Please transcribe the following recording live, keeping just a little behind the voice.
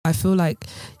I feel like,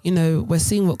 you know, we're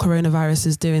seeing what coronavirus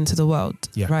is doing to the world,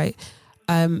 right?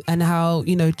 And how,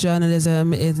 you know,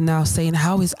 journalism is now saying,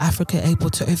 how is Africa able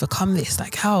to overcome this?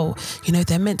 Like, how, you know,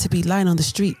 they're meant to be lying on the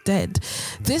street dead.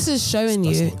 This is showing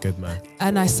That's you, not good, man.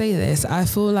 and I say this, I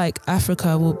feel like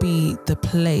Africa will be the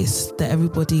place that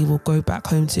everybody will go back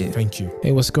home to. Thank you.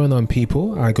 Hey, what's going on,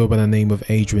 people? I go by the name of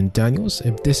Adrian Daniels.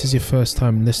 If this is your first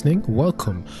time listening,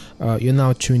 welcome. You're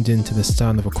now tuned in to the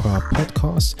Sound of Accra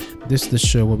podcast. This is the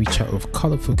show where we chat with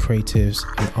colourful creatives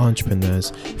and entrepreneurs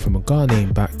from a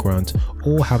Ghanaian background,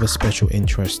 all have a special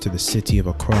interest to the city of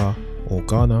Accra or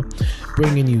Ghana,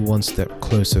 bringing you one step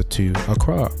closer to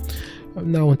Accra.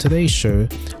 Now on today's show,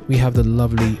 we have the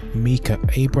lovely Mika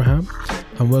Abraham,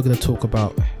 and we're going to talk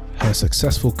about her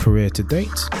successful career to date,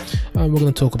 and we're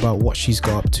going to talk about what she's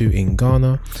got up to in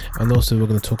Ghana, and also we're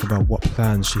going to talk about what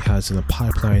plans she has in the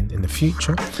pipeline in the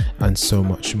future, and so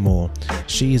much more.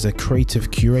 She is a creative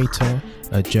curator,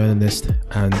 a journalist,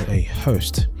 and a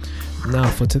host. Now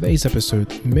for today's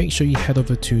episode, make sure you head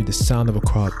over to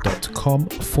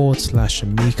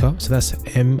thesoundofaccra.com/Mika, so that's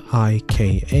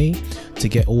MIKA, to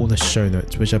get all the show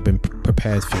notes which have been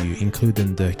prepared for you,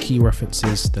 including the key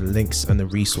references, the links, and the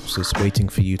resources waiting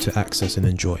for you to access and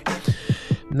enjoy.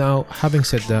 Now, having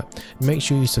said that, make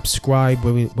sure you subscribe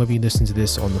whether you listen to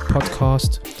this on the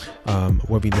podcast,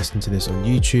 whether you listen to this on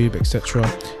YouTube, etc.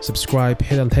 Subscribe,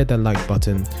 hit that like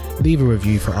button, leave a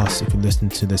review for us if you listen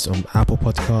to this on Apple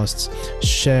Podcasts,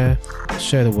 share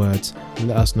the words,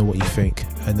 let us know what you think,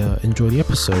 and enjoy the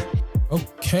episode.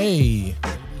 Okay,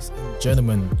 ladies and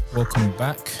gentlemen, welcome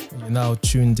back. You're now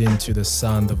tuned in to the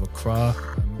Sound of Accra.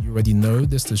 You already know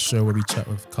this is the show where we chat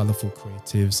with colourful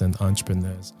creatives and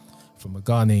entrepreneurs from a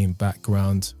Ghanaian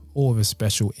background, all with a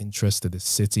special interest to the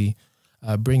city,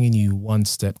 bringing you one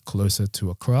step closer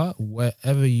to Accra,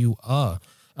 wherever you are.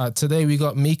 Today we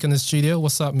got Mika in the studio.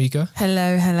 What's up, Mika?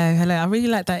 Hello. I really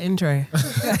like that intro.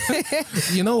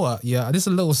 You know what? Yeah, this is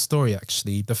a little story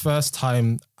actually. The first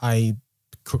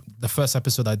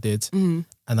episode I did, and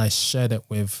I shared it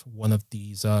with one of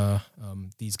these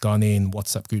Ghanaian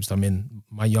WhatsApp groups I'm in,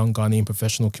 my young Ghanaian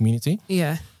professional community.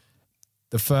 Yeah.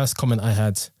 The first comment I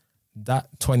had, that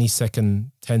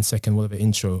 20-second, 10-second, whatever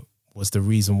intro was the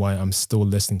reason why I'm still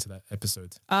listening to that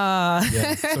episode.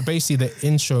 Yeah. So basically the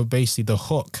intro, the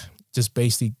hook, just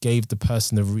basically gave the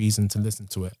person a reason to listen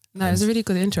to it. No, it was a really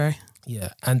good intro.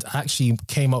 Yeah. And I actually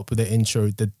came up with the intro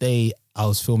the day I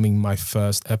was filming my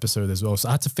first episode as well. So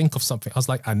I had to think of something. I was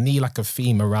like, I need like a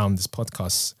theme around this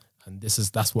podcast. And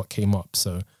that's what came up.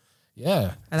 So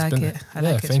yeah. I like it.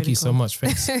 Thank you really so cool. much.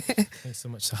 Thanks. Thanks so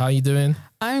much. So how are you doing?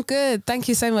 I'm good. Thank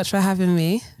you so much for having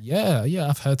me. Yeah.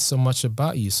 I've heard so much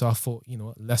about you. So I thought, you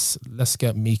know, let's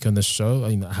get Mika on the show.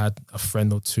 You know, I had a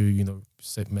friend or two, you know,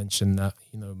 mention that,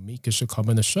 you know, Mika should come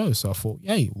on the show. So I thought,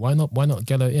 hey, why not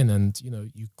get her in? And, you know,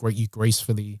 you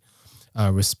gracefully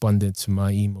responded to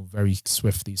my email very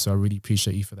swiftly. So I really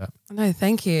appreciate you for that. No,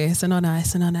 thank you. It's an honor.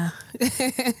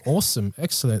 Awesome.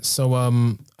 Excellent. So, I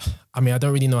mean, I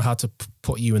don't really know how to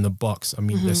put you in the box. I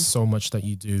mean, there's so much that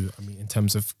you do. I mean, in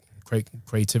terms of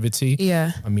creativity.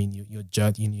 Yeah. I mean, you're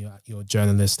a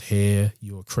journalist here,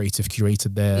 you're a creative curator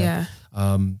there. Yeah.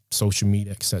 Social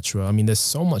media, etc. I mean, there's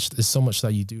so much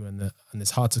that you do, and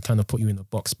it's hard to kind of put you in a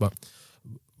box, but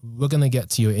we're going to get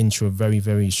to your intro very,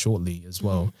 very shortly as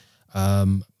well.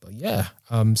 But yeah,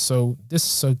 so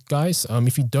guys,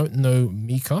 if you don't know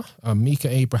Mika, Mika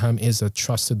Abraham is a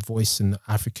trusted voice in the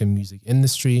African music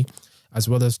industry, as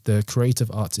well as the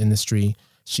creative arts industry.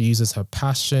 She uses her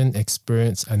passion,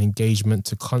 experience, and engagement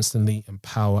to constantly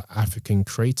empower African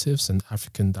creatives and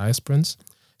African diasporans.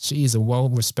 She is a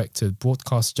well-respected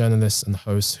broadcast journalist and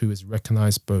host who is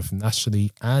recognized both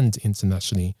nationally and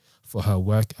internationally for her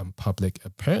work and public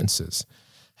appearances.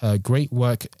 Her great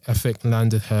work ethic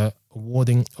landed her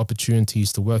awarding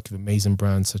opportunities to work with amazing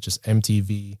brands such as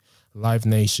MTV, Live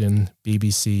Nation,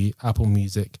 BBC, Apple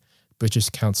Music,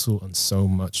 British Council, and so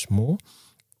much more.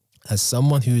 As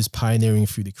someone who is pioneering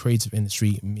through the creative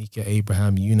industry, Mika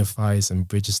Abraham unifies and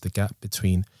bridges the gap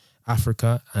between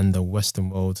Africa and the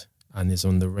Western world, and is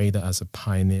on the radar as a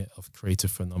pioneer of creative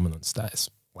phenomena. That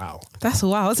is wow. That's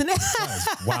wow, isn't it? That is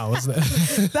wow, isn't it?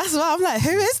 That's why I'm like,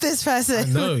 who is this person?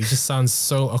 I know, he just sounds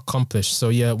so accomplished. So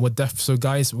yeah, so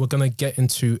guys, we're gonna get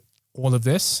into all of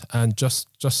this, and just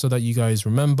so that you guys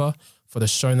remember, for the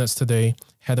show notes today,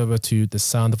 head over to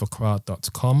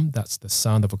thesoundofaccra.com. That's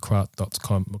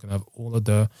thesoundofaccra.com. We're gonna have all of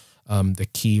the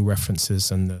key references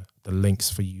and the links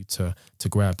for you to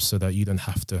grab, so that you don't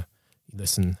have to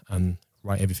listen and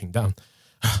write everything down.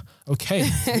 Okay,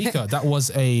 Mika, that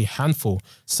was a handful.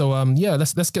 So yeah,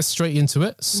 let's get straight into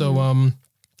it. So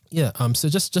Yeah. So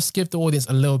just give the audience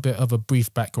a little bit of a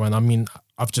brief background. I mean,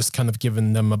 I've just kind of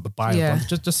given them a bio. Yeah.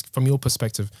 Just from your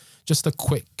perspective, just a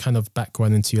quick kind of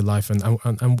background into your life and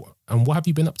what have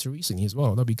you been up to recently as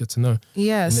well? That'd be good to know.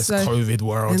 Yeah. In this COVID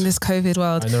world. In this COVID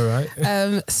world. I know,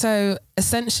 right? So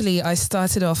essentially I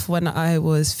started off when I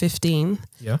was 15.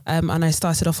 Yeah. And I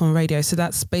started off on radio. So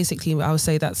that's basically, I would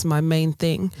say that's my main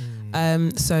thing.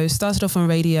 So started off on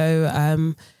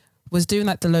radio, was doing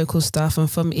like the local stuff. I'm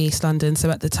from East London. So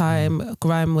at the time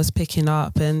grime was picking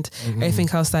up and everything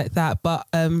else like that. But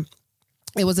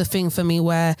it was a thing for me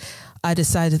where I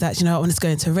decided that, you know, I wanted to go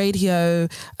into radio.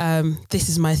 This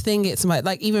is my thing. It's my,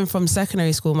 like, even from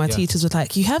secondary school, my teachers were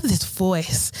like, you have this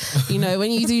voice, you know,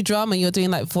 when you do drama, you're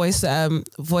doing like voice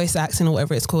acting or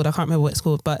whatever it's called. I can't remember what it's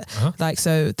called, but like,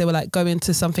 so they were like, go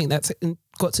into something that's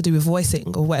got to do with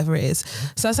voicing or whatever it is.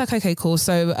 So I was like, okay, cool.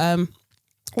 So,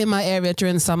 in my area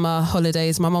during summer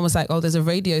holidays, my mom was like, oh, there's a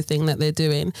radio thing that they're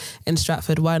doing in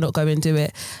Stratford. Why not go and do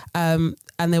it?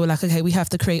 And they were like, okay, we have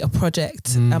to create a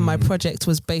project. And my project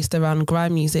was based around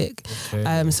grime music.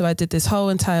 Okay. So I did this whole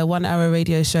entire 1 hour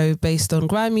radio show based on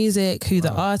grime music, who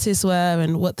the artists were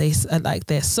and what they like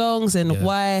their songs and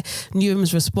why Newham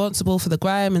was responsible for the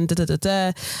grime and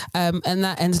and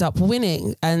that ended up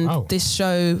winning. And this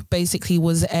show basically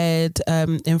was aired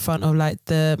in front of like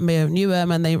the mayor of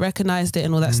Newham and they recognized it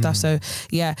and all that stuff. So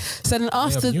yeah. So then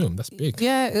after Newham, that's big.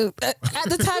 Yeah. At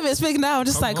the time it's big now. I'm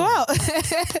just like, wow.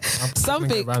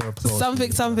 Something.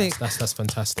 That's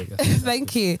fantastic.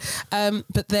 Thank you.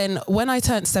 But then when I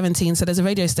turned 17, so there's a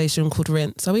radio station called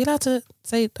Rinse. Are we allowed to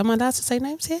say, am I allowed to say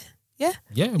names here? Yeah?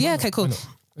 Yeah, okay, cool.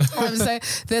 So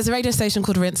there's a radio station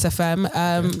called Rinse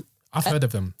FM. I've heard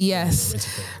of them. Yes.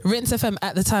 Rinse FM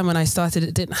at the time when I started,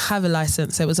 it didn't have a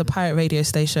license. So it was a pirate radio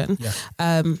station.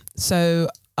 Yeah. So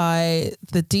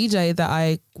the DJ that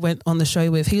I went on the show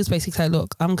with, he was basically like,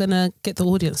 look, I'm going to get the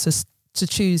audience to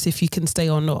choose if you can stay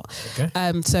or not.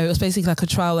 Okay. So it was basically like a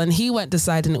trial and he went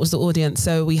deciding, it was the audience.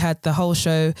 So we had the whole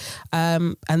show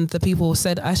and the people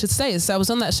said I should stay. So I was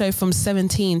on that show from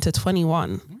 17 to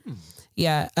 21.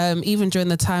 Yeah. Even during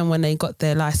the time when they got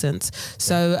their license.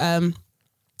 So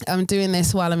I'm doing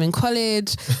this while I'm in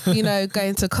college, you know,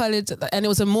 going to college, and it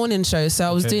was a morning show. So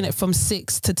I was doing it from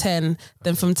 6 to 10,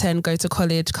 then from 10, go to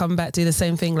college, come back, do the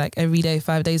same thing like every day,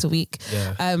 5 days a week.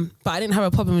 Yeah. But I didn't have a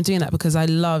problem with doing that because I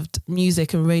loved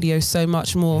music and radio so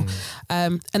much more.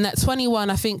 And at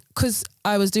 21, I think because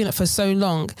I was doing it for so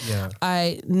long,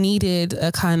 I needed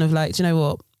a kind of like, do you know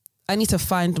what? I need to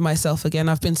find myself again.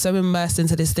 I've been so immersed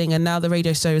into this thing and now the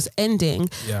radio show is ending.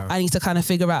 Yeah. I need to kind of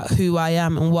figure out who I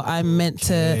am and what I'm meant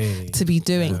to be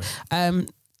doing. Yeah.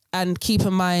 And keep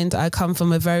in mind, I come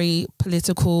from a very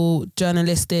political,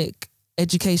 journalistic,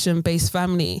 education-based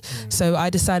family. So I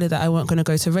decided that I wasn't going to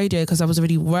go to radio because I was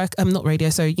already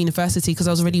university, because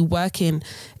I was already working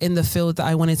in the field that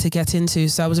I wanted to get into.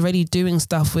 So I was already doing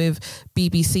stuff with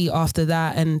BBC after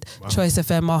that and Choice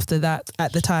FM after that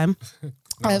at the time.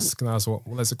 What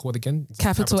is it called again?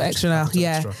 Capital Extra now.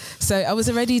 Yeah. So I was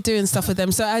already doing stuff with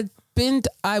them. So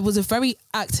I was a very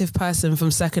active person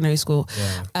from secondary school.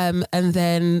 Yeah. And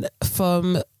then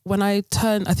from when I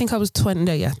turned, I think I was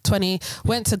 20,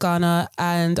 went to Ghana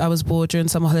and I was bored during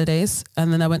summer holidays.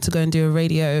 And then I went to go and do a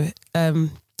radio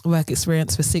work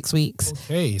experience for 6 weeks.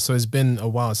 Okay, so it's been a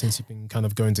while since you've been kind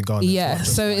of going to Ghana. Yeah,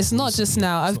 so it's not just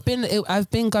now. I've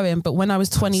been going, but when I was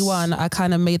 21, I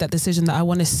kind of made that decision that I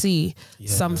want to see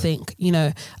something, you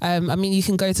know. I mean, you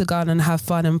can go to Ghana and have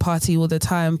fun and party all the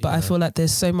time, but I feel like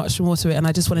there's so much more to it, and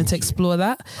I just wanted to explore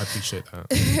that. I appreciate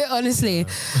that. Honestly.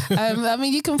 I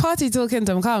mean, you can party till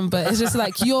kingdom come, but it's just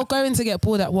like you're going to get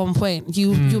bored at one point.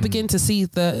 You'll begin to see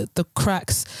the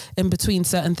cracks in between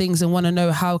certain things and want to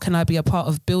know how can I be a part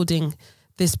of building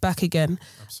this back again.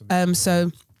 Absolutely.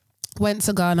 So went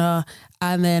to Ghana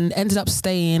and then ended up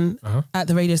staying at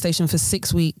the radio station for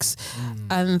 6 weeks.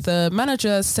 And the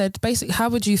manager said, basically, how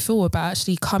would you feel about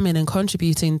actually coming and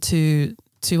contributing to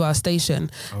our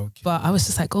station? Okay. But I was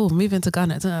just like, oh, moving to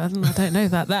Ghana, I don't know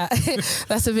about that.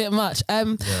 That's a bit much.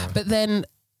 But then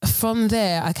from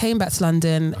there, I came back to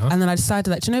London and then I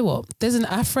decided that, you know what, there's an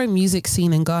Afro music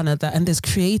scene in Ghana and there's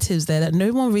creatives there that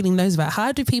no one really knows about.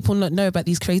 How do people not know about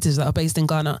these creatives that are based in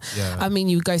Ghana? Yeah. I mean,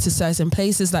 you go to certain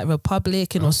places like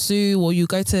Republic and Osu, or you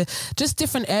go to just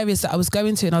different areas that I was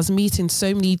going to and I was meeting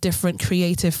so many different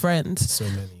creative friends.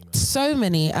 So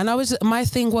many. And my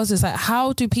thing was like,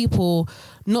 how do people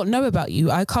not know about you?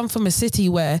 I come from a city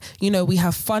where, you know, we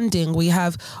have funding, we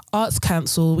have Arts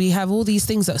Council, we have all these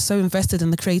things that are so invested in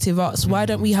the creative arts. Why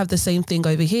don't we have the same thing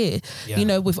over here? Yeah. You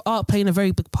know, with art playing a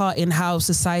very big part in how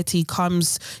society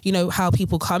comes, you know, how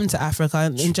people come to Africa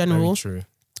in general. Very true.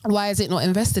 why is it not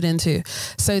invested into?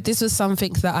 So this was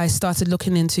something that I started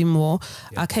looking into more.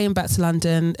 I came back to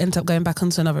London, ended up going back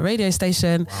onto another radio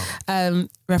station,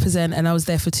 Represent, and I was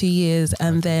there for 2 years,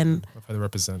 and then I've heard of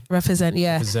Represent,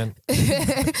 yeah. Represent.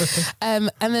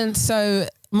 And then so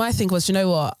my thing was, you know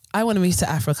what? I want to move to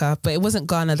Africa, but it wasn't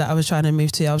Ghana that I was trying to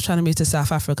move to. I was trying to move to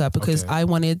South Africa because I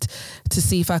wanted to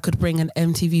see if I could bring an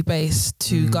MTV base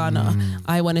to Ghana.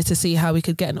 I wanted to see how we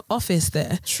could get an office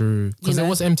there. True. Because there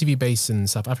was MTV base in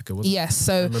South Africa, wasn't it? Yes.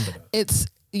 So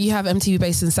you have MTV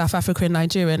based in South Africa and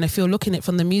Nigeria, and if you're looking at it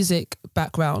from the music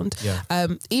background,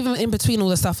 even in between all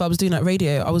the stuff I was doing at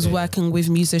radio, I was working with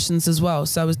musicians as well.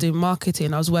 So I was doing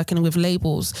marketing, I was working with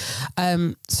labels.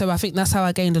 So I think that's how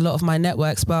I gained a lot of my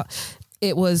networks. But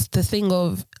it was the thing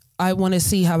of, I want to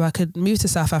see how I could move to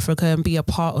South Africa and be a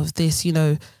part of this, you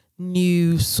know,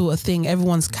 new sort of thing.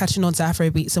 Everyone's catching on to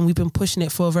Afrobeats, and we've been pushing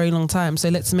it for a very long time, so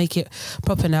let's make it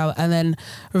proper now. And then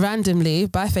randomly,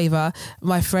 by favour,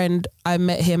 my friend, I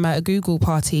met him at a Google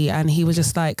party, and he was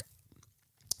just like,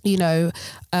 you know,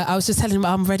 I was just telling him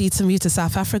I'm ready to move to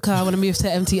South Africa. I want to move to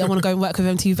MTV. I want to go and work with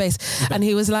MTV Base. And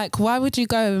he was like, why would you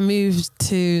go and move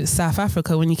to South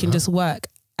Africa when you can just work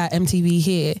at MTV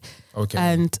here?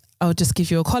 And I'll just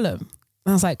give you a column.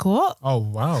 I was like, what? Oh,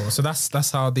 wow. So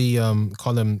that's how the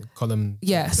column.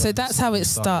 Yeah, so that's how it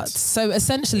starts. So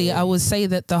essentially, I would say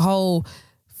that the whole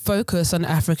focus on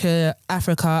African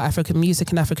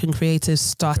music and African creatives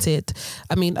started.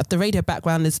 I mean, the radio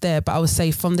background is there, but I would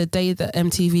say from the day that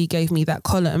MTV gave me that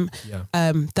column,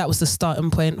 that was the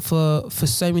starting point for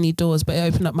so many doors, but it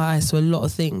opened up my eyes to a lot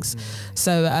of things.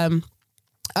 So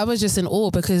I was just in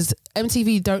awe, because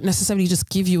MTV don't necessarily just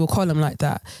give you a column like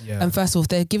that. And first of all, if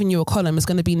they're giving you a column, it's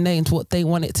going to be named what they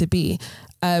want it to be.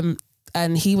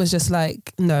 And he was just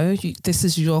like, no, this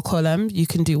is your column. You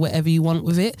can do whatever you want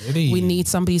with it. Really? We need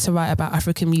somebody to write about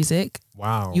African music.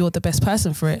 Wow. You're the best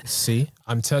person for it. See,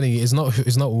 I'm telling you, it's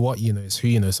not what you know, it's who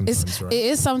you know sometimes, right? It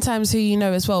is sometimes who you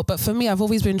know as well. But for me, I've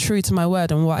always been true to my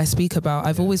word and what I speak about.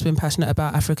 I've always been passionate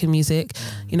about African music.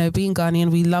 You know, being Ghanaian,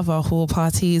 we love our hall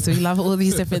parties. We love all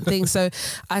these different things. So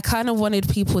I kind of wanted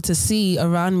people to see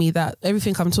around me that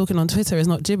everything I'm talking on Twitter is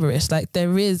not gibberish. Like,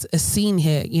 there is a scene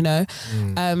here, you know?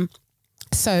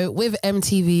 So with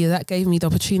MTV, that gave me the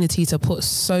opportunity to put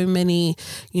so many,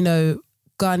 you know,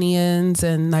 Ghanaians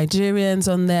and Nigerians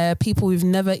on there, people who've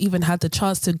never even had the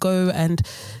chance to go and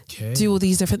do all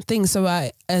these different things. So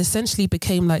I essentially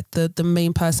became like the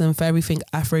main person for everything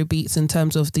Afrobeats in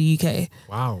terms of the UK.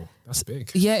 Wow, that's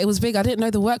big. Yeah, it was big. I didn't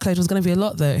know the workload was going to be a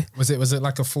lot though. Was it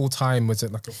like a full-time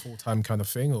kind of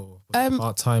thing, or was it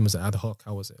part-time? Was it ad hoc?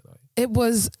 How was it like?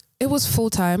 It was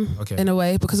full-time in a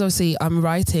way, because obviously I'm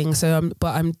writing,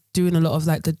 but I'm doing a lot of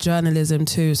like the journalism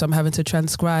too. So I'm having to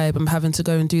transcribe, I'm having to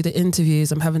go and do the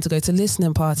interviews, I'm having to go to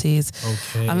listening parties.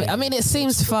 I mean it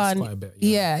seems fun.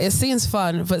 It seems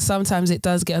fun, but sometimes it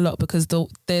does get a lot, because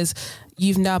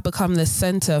you've now become the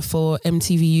center for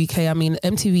MTV UK. I mean,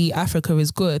 MTV Africa is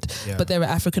good, but there are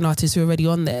African artists who are already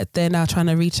on there. They're now trying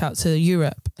to reach out to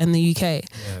Europe and the UK.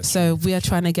 So we are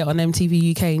trying to get on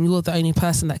MTV UK, and you're the only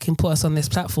person that can put us on this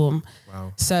platform.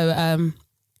 Wow. So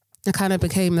I kind of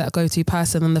became that go-to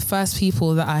person, and the first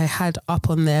people that I had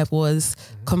up on there was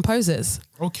Compozers.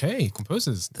 Okay,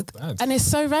 Compozers, not bad. And it's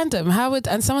so random.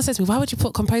 And someone says to me, why would you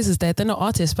put Compozers there? They're not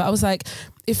artists. But I was like,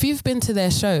 if you've been to their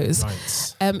shows,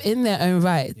 in their own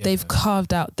right, they've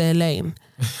carved out their lane.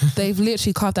 They've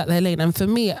literally carved out their lane. And for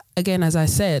me, again, as I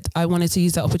said, I wanted to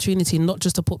use that opportunity not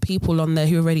just to put people on there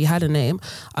who already had a name.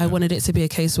 I wanted it to be a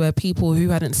case where people who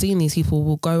hadn't seen these people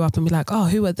will go up and be like, oh,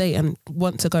 who are they? And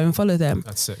want to go and follow them.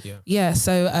 That's it, Yeah,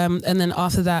 so, and then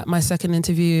after that, my second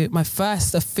interview, my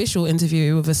first official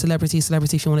interview with a celebrity,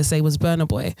 if you want to say, was Burna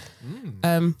Boy.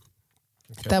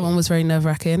 That one was very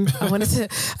nerve-wracking. I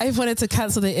wanted to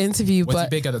cancel the interview. Was but he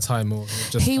big at the time, or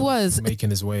just he was making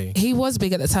his way? He was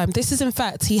big at the time. This is, in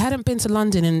fact, he hadn't been to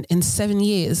London in 7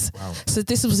 years. Wow. So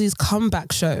this was his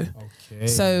comeback show. Okay.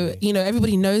 So, you know,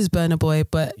 everybody knows Burna Boy,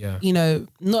 but, you know,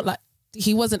 not like,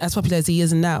 he wasn't as popular as he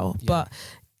is now, but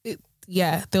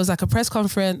there was like a press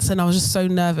conference, and I was just so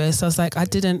nervous. I was like, I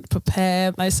didn't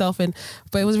prepare myself,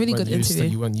 but it was a really good interview.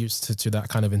 You weren't used to that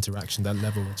kind of interaction, that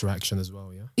level of interaction as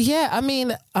well, Yeah, I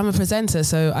mean, I'm a presenter,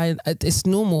 so it's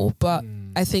normal. But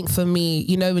I think for me,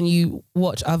 you know, when you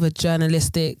watch other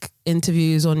journalistic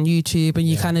interviews on YouTube, and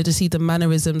you kind of just see the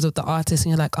mannerisms of the artist,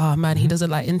 and you're like, oh man, he doesn't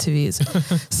like interviews.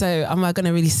 So am I going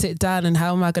to really sit down, and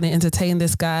how am I going to entertain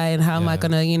this guy, and how am I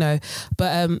going to, you know,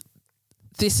 but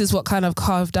this is what kind of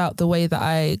carved out the way that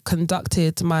I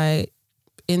conducted my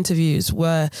interviews,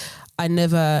 where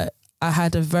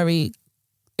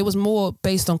it it was more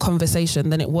based on conversation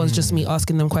than it was just me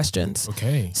asking them questions.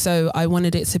 Okay. So I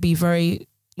wanted it to be very,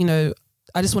 you know,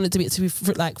 I just wanted it to be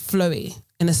like flowy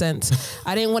in a sense.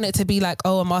 I didn't want it to be like,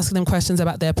 oh, I'm asking them questions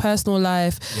about their personal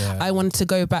life. Yeah. I wanted to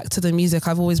go back to the music.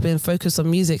 I've always been focused on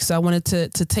music. So I wanted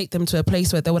to take them to a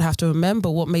place where they would have to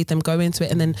remember what made them go into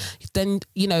it. And then,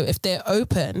 you know, if they're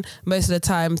open, most of the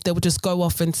time they would just go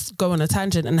off and go on a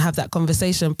tangent and have that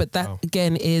conversation. But that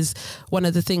again is one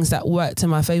of the things that worked in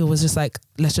my favor, was just like,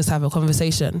 let's just have a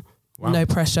conversation. Wow. No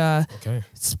pressure. Okay.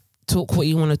 Talk what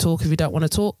you want to talk. If you don't want to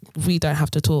talk, we don't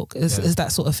have to talk. It's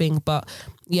that sort of thing. But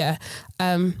yeah,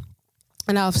 and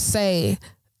I'll say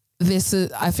this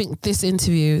is, I think this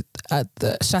interview at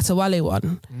the Shatta Wale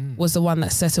one was the one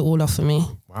that set it all off for me.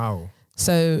 Wow.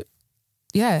 So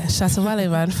yeah, Shatta Wale,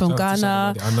 man, from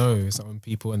Ghana. I know some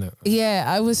people in it. Yeah,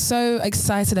 I was so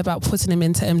excited about putting him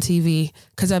into MTV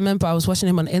because I remember I was watching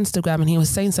him on Instagram and he was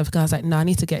saying something. I was like, no, I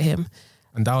need to get him.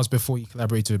 And that was before you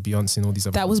collaborated with Beyonce and all these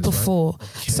other That was before. Right?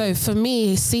 Okay. So for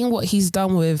me, seeing what he's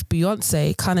done with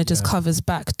Beyonce kind of just covers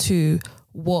back to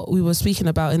what we were speaking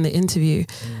about in the interview.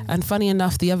 And funny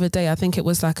enough, the other day, I think it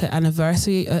was like an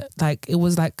anniversary,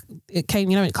 it came,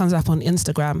 you know, it comes up on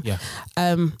Instagram. Yeah.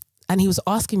 And he was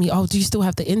asking me, oh, do you still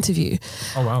have the interview?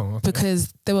 Oh, wow. Okay.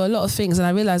 Because there were a lot of things. And I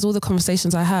realized all the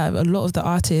conversations I have, a lot of the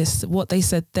artists, what they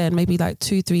said then, maybe like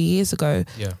 2-3 years ago,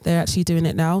 they're actually doing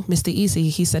it now. Mr. Easy,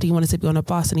 he said he wanted to be on a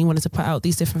bus and he wanted to put out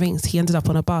these different things. He ended up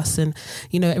on a bus and,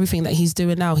 you know, everything that he's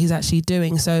doing now, he's actually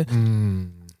doing. So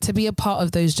to be a part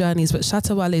of those journeys. But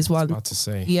Shatta Wale's one, about to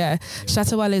say. Yeah,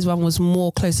 Shatta Wale's one was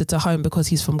more closer to home because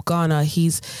he's from Ghana.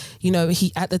 He's, you know,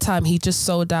 he at the time he just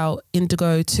sold out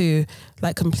Indigo 2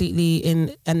 like completely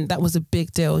and that was a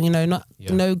big deal. You know,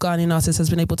 no Ghanaian artist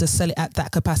has been able to sell it at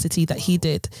that capacity that he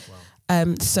did.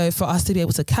 Wow. So for us to be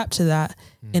able to capture that,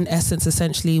 in essence,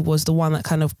 essentially was the one that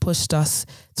kind of pushed us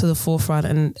to the forefront,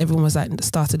 and everyone was like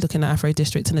started looking at Afro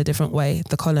District in a different way,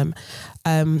 the column,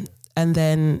 and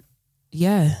then.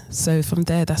 Yeah, so from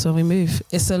there, that's when we move.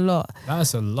 It's a lot.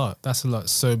 That's a lot.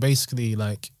 So basically,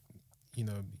 like, you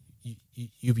know,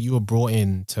 you were brought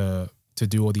in to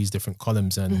do all these different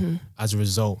columns, and as a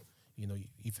result, you know,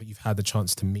 you've had the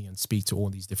chance to meet and speak to all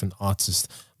these different artists.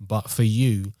 But for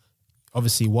you,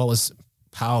 obviously, what was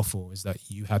powerful is that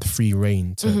you had free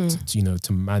reign to you know,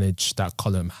 to manage that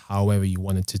column however you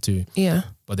wanted to do. Yeah.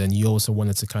 But then you also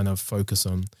wanted to kind of focus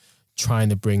on trying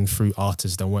to bring through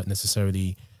artists that weren't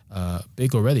necessarily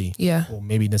big already, or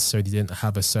maybe necessarily didn't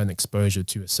have a certain exposure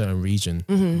to a certain region.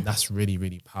 That's really,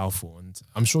 really powerful. And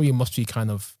I'm sure you must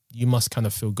kind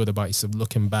of feel good about yourself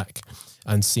looking back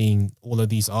and seeing all of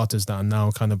these artists that are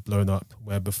now kind of blown up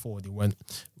where before they weren't,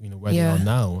 you know, where they are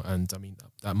now. And I mean,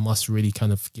 that must really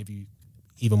kind of give you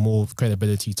even more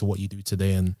credibility to what you do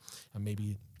today, and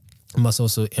maybe it must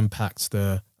also impact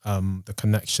the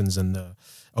connections and the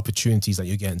opportunities that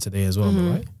you're getting today as well,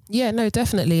 right? Yeah, no,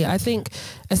 definitely. I think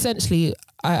essentially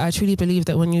I truly believe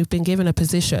that when you've been given a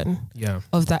position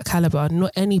of that caliber,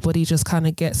 not anybody just kind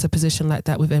of gets a position like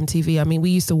that with MTV. I mean, we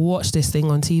used to watch this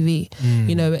thing on TV.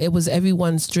 You know, it was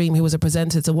everyone's dream who was a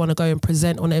presenter to want to go and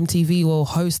present on MTV or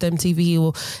host MTV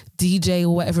or DJ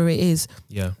or whatever it is.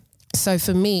 Yeah. So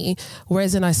for me,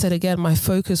 whereas then I said again, my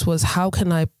focus was how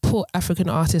can I put African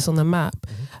artists on the map?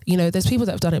 You know, there's people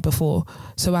that have done it before,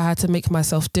 so I had to make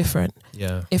myself different.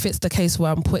 Yeah. If it's the case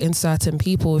where I'm putting certain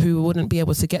people who wouldn't be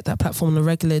able to get that platform on a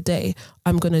regular day,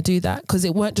 I'm going to do that, because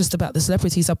it weren't just about the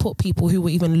celebrities. I put people who were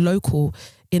even local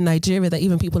in Nigeria that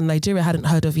even people in Nigeria hadn't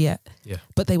heard of yet,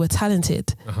 but they were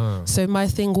talented. So my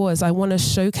thing was, I want to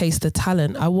showcase the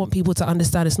talent. I want people to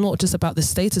understand it's not just about the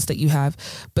status that you have,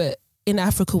 but in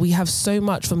Africa, we have so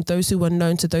much, from those who are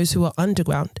known to those who are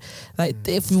underground. Like,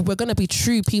 if we're going to be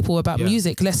true people about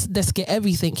music, let's get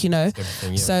everything, you know?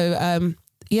 So,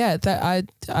 that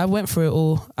I went through it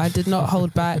all. I did not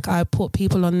hold back. I put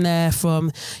people on there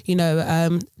from, you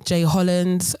know, Jay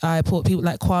Holland. I put people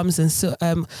like Quams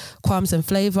and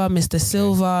Flavor, Mr.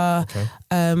 Silver.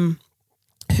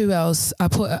 Who else? I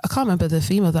can't remember the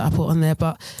female that I put on there,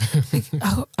 but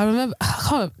I remember, I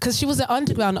can't, because she was an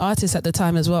underground artist at the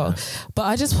time as well. But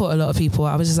I just put a lot of people.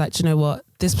 I was just like, do you know what?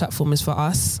 This platform is for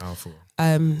us. Powerful.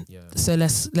 So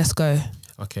let's go.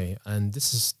 Okay, and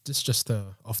this is just a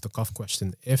off the cuff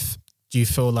question. Do you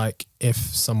feel like if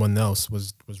someone else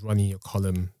was running your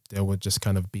column, they would just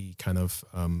kind of be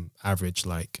average,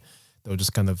 like they'll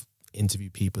just kind of interview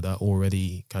people that are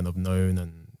already kind of known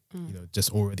and you know,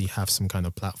 just already have some kind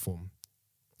of platform?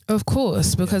 Of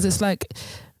course, because it's like,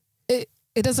 it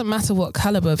doesn't matter what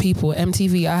caliber of people.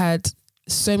 MTV, I had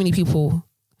so many people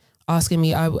asking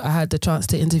me. I had the chance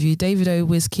to interview Davido,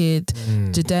 Wizkid,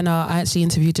 Jidena. I actually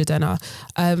interviewed Jidena.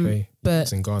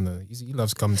 But in Ghana, he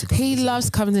loves coming to Ghana. He loves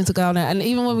coming into Ghana, and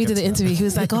even when we did the interview, he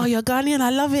was like, "Oh, you're Ghanaian, I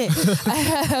love it."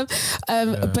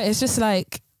 But it's just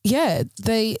like, yeah,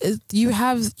 you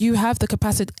have the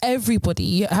capacity. Everybody,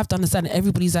 you have to understand that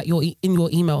everybody's in your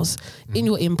emails, in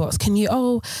your inbox. Can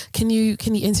you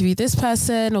interview this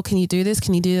person, or can you do this?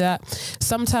 Can you do that?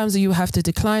 Sometimes you have to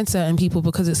decline certain people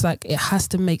because it's like it has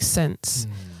to make sense.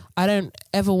 I don't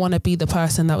ever want to be the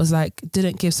person that was like,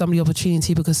 didn't give somebody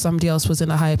opportunity because somebody else was in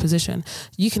a higher position.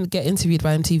 You can get interviewed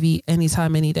by MTV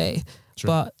anytime, any day. True.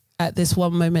 But at this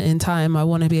one moment in time, I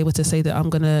want to be able to say that I'm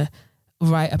going to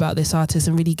write about this artist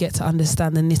and really get to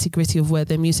understand the nitty gritty of where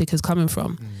their music is coming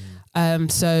from.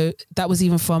 So that was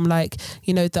even from like,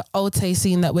 you know, the Alte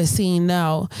scene that we're seeing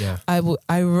now. Yeah.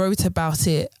 I wrote about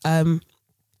it,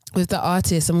 with the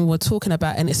artist, and we were talking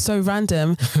about, and it's so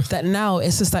random that now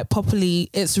it's just like properly,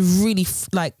 it's really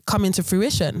like coming to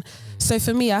fruition. So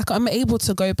for me, I'm able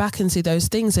to go back into those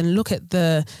things and look at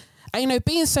you know,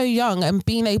 being so young and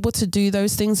being able to do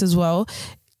those things as well,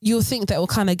 you'll think that will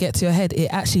kind of get to your head. It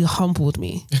actually humbled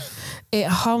me. It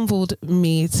humbled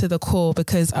me to the core,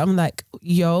 because I'm like,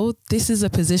 yo, this is a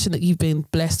position that you've been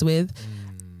blessed with.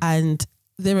 And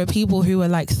there are people who are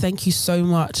like, thank you so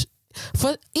much.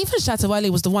 For even Shatta Wale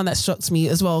was the one that shocked me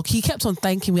as well. He kept on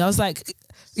thanking me. I was like,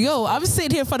 yo, I'm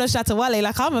sitting here in front of Shatta Wale,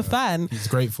 like I'm a fan. He's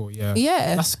grateful, yeah.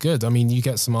 Yeah. That's good. I mean, you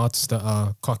get some artists that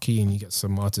are cocky and you get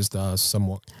some artists that are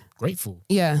somewhat grateful.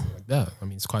 Yeah. Like that. I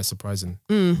mean, it's quite surprising.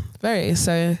 Very.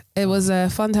 So it was a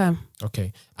fun time.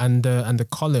 Okay. And the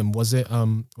column, was it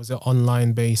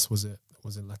online based? Was it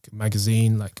like a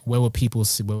magazine? Like where were people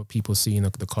seeing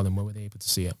the column? Where were they able to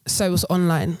see it? So it was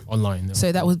online. Online. No.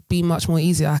 So that would be much more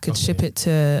easier. I could ship it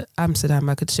to Amsterdam.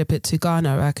 I could ship it to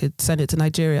Ghana. I could send it to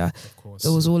Nigeria. Of course. It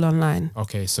was all online.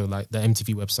 Okay, so like the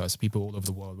MTV websites, people all over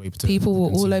the world were able to. People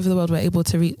all over the world were able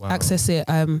to access it.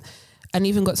 And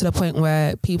even got to the point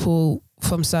where people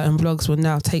from certain blogs will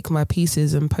now take my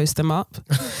pieces and post them up.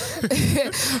 How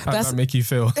does that make you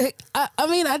feel? I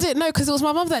mean, I didn't know, because it was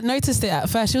my mum that noticed it at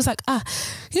first. She was like,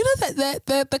 you know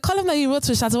that the column that you wrote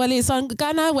to Shatta Wale is on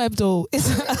Ghana Web though.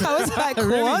 I was like,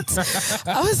 what?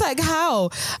 I was like, how?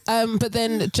 But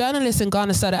then journalists in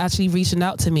Ghana started actually reaching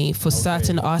out to me for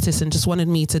certain artists and just wanted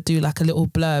me to do like a little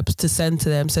blurb to send to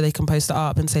them so they can post it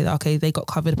up and say that, okay, they got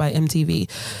covered by MTV.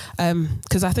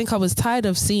 Because I think I was tired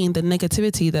of seeing the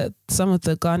negativity that some of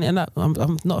the Ghanaian,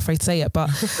 I'm not afraid to say it, but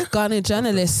Ghanaian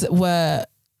journalists were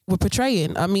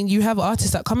portraying. I mean, you have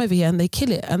artists that come over here and they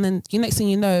kill it, and then next thing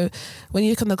you know, when you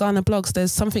look on the Ghana blogs,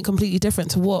 there's something completely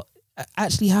different to what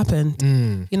actually happened.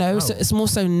 You know, so it's more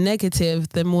so negative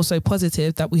than more so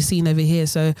positive that we've seen over here.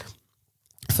 So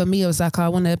for me, it was like, I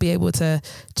want to be able to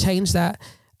change that,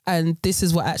 and this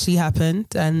is what actually happened,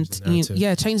 and change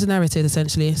the narrative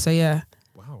essentially. So yeah.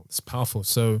 Wow, it's powerful.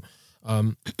 So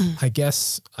I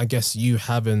guess you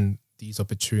having these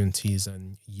opportunities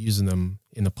and using them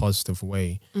in a positive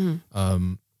way,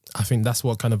 I think that's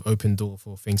what kind of opened door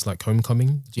for things like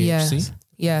Homecoming, GHC.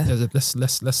 Yeah. Let's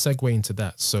segue into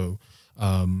that. So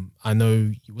I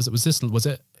know was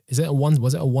it a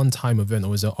one-time event,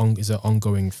 or is it an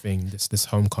ongoing thing, this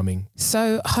Homecoming?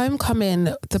 So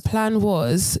Homecoming, the plan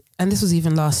was, and this was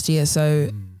even last year, so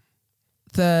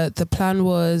the plan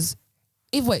was,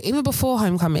 even before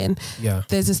Homecoming,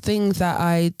 there's this thing that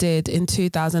I did in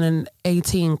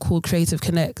 2018 called Creative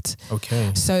Connect.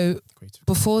 Okay. So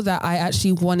before that, I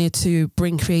actually wanted to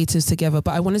bring creatives together,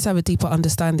 but I wanted to have a deeper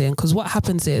understanding, because what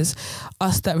happens is,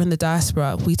 us that are in the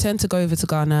diaspora, we tend to go over to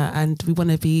Ghana and we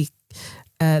want to be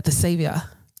the savior.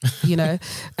 You know,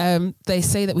 they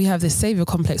say that we have this savior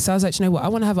complex. So I was like, you know what, I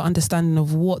want to have an understanding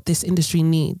of what this industry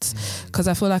needs, because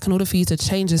I feel like in order for you to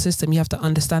change the system, you have to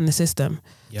understand the system.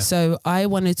 So I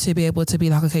wanted to be able to be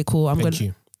like, okay, cool, I'm going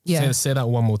to say that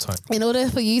one more time. In order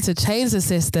for you to change the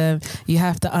system, you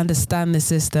have to understand the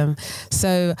system.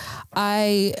 So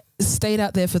I stayed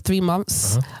out there for 3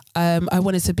 months. I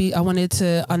wanted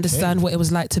to understand what it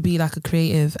was like to be like a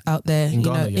creative out there in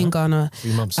Ghana.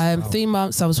 3 months. 3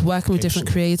 months I was working with different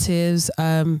creatives,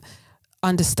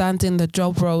 understanding the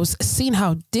job roles, seeing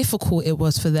how difficult it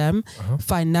was for them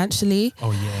financially.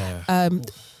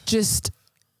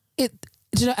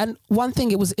 You know, and one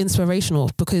thing, it was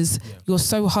inspirational, because you're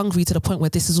so hungry to the point where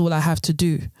this is all I have to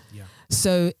do.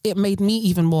 So it made me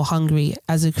even more hungry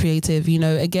as a creative. You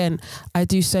know, again, I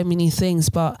do so many things,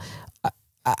 but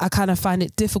I kind of find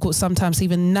it difficult sometimes to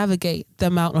even navigate the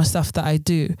amount of stuff that I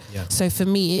do. So for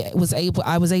me,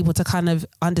 I was able to kind of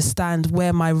understand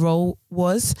where my role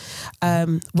was,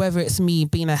 whether it's me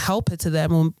being a helper to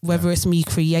them or whether it's me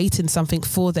creating something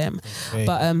for them.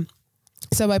 But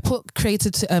So I put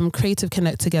Creative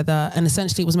Connect together, and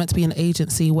essentially it was meant to be an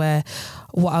agency where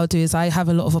what I'll do is I have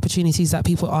a lot of opportunities that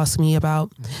people ask me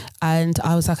about, and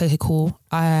I was like, okay, cool.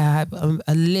 I have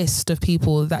a list of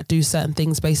people that do certain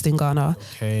things based in Ghana,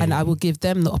 and I will give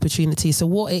them the opportunity. So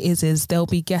what it is they'll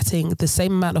be getting the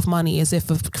same amount of money as if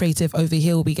a creative over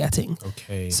here will be getting.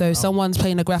 So someone's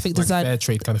paying a graphic design, fair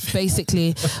trade kind of thing.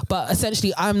 Basically, but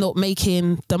essentially I'm not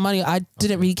making the money. I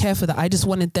didn't really care for that. I just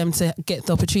wanted them to get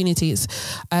the opportunities.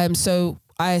 So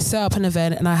I set up an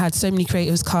event, and I had so many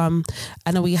creatives come,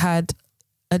 and then we had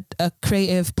a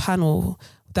creative panel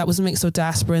that was a mix of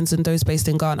diasporans and those based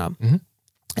in Ghana.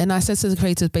 And I said to the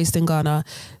creators based in Ghana,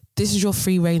 this is your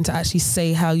free reign to actually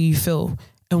say how you feel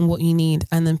and what you need.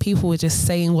 And then people were just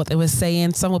saying what they were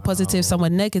saying. Some were positive, some were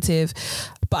negative,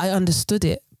 but I understood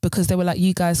it because they were like,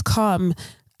 you guys come,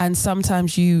 and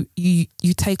sometimes you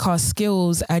take our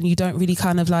skills and you don't really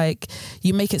kind of like,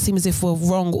 you make it seem as if we're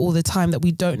wrong all the time, that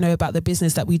we don't know about the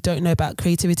business, that we don't know about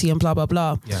creativity and blah, blah,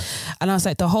 blah. And I was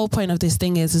like, the whole point of this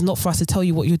thing is not for us to tell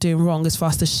you what you're doing wrong, it's for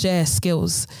us to share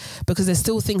skills, because there's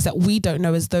still things that we don't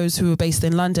know as those who are based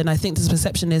in London. I think this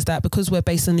perception is that because we're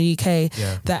based in the UK,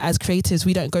 that as creatives,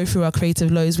 we don't go through our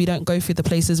creative lows, we don't go through the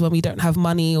places when we don't have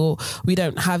money or we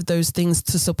don't have those things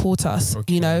to support us,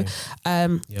 you know?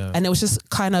 And it was just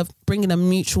kind of bringing a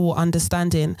mutual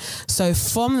understanding. So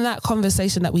from that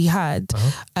conversation that we had,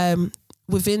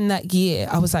 within that year,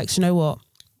 I was like, you know what?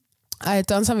 I had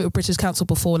done something with British Council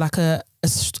before, like a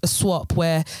swap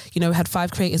where, you know, we had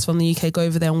 5 creators from the UK go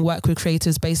over there and work with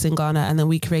creators based in Ghana, and then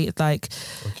we created like,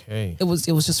 it was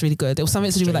just really good. It was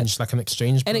something to do with like an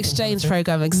exchange program. An exchange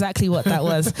program, exactly what that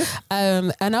was.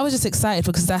 And I was just excited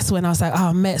because that's when I was like, oh,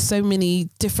 I met so many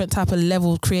different type of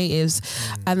level creatives.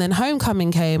 And then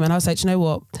Homecoming came, and I was like, you know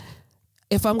what?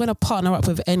 If I'm going to partner up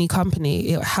with any company,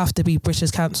 it would have to be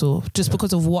British Council, just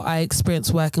because of what I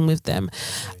experienced working with them.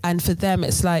 And for them,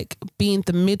 it's like being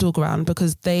the middle ground,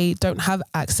 because they don't have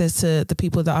access to the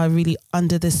people that are really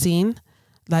under the scene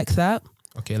like that.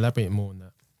 Okay, elaborate more on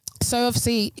that. So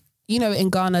obviously, you know, in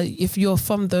Ghana, if you're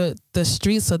from the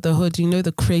streets of the hood, you know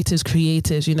the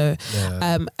creators, you know.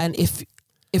 And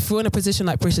if we're in a position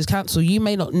like British Council, you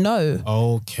may not know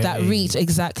that reach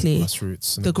exactly.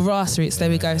 Grassroots. The grassroots, there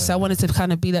we go. So I wanted to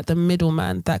kind of be like the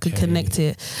middleman that could connect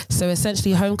it. So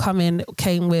essentially Homecoming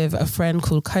came with a friend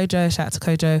called Kojo, shout out to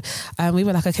Kojo. And we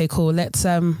were like, okay, cool, let's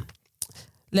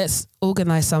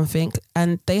organize something.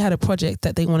 And they had a project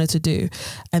that they wanted to do.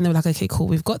 And they were like, okay, cool,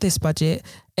 we've got this budget.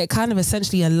 It kind of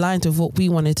essentially aligned with what we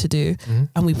wanted to do.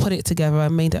 And we put it together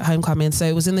and made it Homecoming. So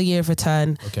it was in the year of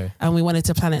return. And we wanted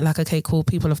to plan it like, okay, cool,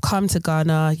 people have come to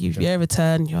Ghana, year of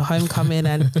return, you're Homecoming.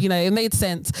 And, you know, it made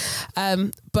sense.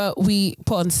 But we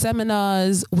put on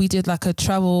seminars. We did like a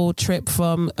travel trip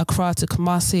from Accra to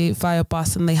Kumasi via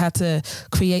bus, and they had to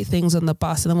create things on the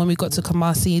bus. And then when we got to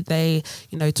Kumasi, they,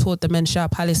 you know, toured the Menshire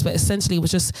Palace. But essentially it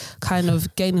was just kind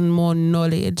of gaining more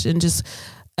knowledge and just,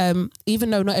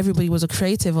 even though not everybody was a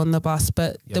creative on the bus,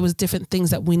 but there was different things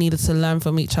that we needed to learn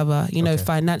from each other, you know,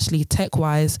 financially,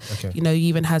 tech-wise, you know, you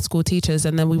even had school teachers.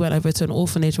 And then we went over to an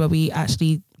orphanage where we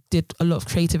actually did a lot of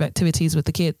creative activities with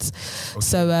the kids.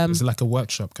 So was it like a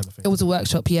workshop kind of thing? It was a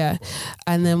workshop, yeah.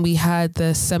 And then we had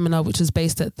the seminar, which was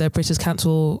based at the British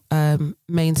Council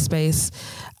main space.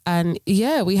 And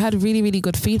yeah, we had really, really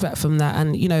good feedback from that.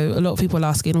 And, you know, a lot of people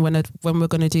asking when we're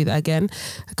going to do that again.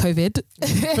 COVID,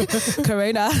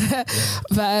 Corona.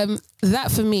 But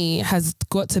that for me has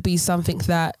got to be something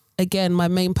that, again, my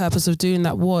main purpose of doing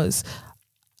that was,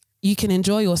 you can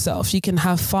enjoy yourself, you can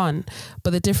have fun, but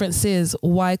the difference is,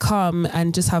 why come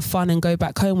and just have fun and go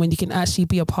back home when you can actually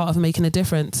be a part of making a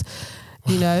difference?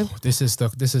 You know, this is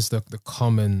the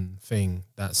common thing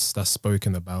that's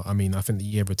spoken about. I mean, I think the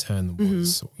year return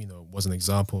was was an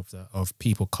example of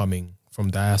people coming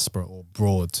from diaspora or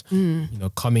abroad, you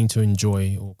know, coming to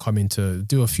enjoy or coming to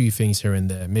do a few things here and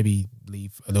there, maybe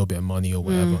leave a little bit of money or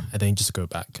whatever, and then just go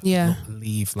back. Yeah,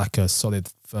 leave like a solid,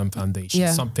 firm foundation.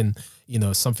 Something, you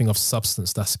know, something of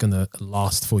substance that's gonna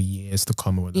last for years to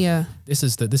come or whatever. Yeah, this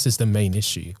is the main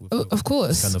issue. Of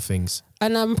course, kind of things.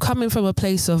 And I'm coming from a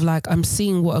place of like, I'm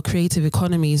seeing what a creative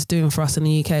economy is doing for us in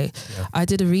the UK. I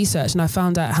did a research and I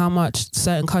found out how much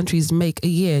certain countries make a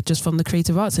year just from the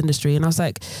creative arts industry, and I was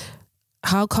like,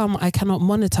 how come I cannot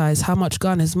monetize how much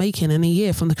Ghana is making in a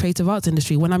year from the creative arts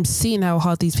industry when I'm seeing how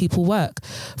hard these people work,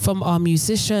 from our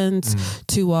musicians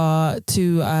to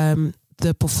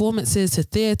the performances, to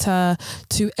theatre,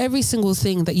 to every single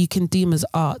thing that you can deem as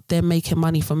art. They're making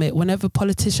money from it. Whenever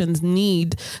politicians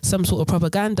need some sort of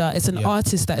propaganda, it's an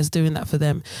artist that is doing that for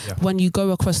them. When you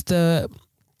go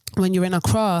when you're in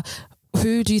Accra,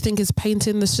 who do you think is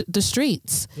painting the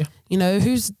streets? You know,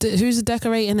 who's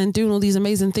decorating and doing all these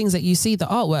amazing things that you see, the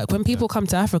artwork. When people come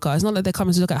to Africa, it's not like they're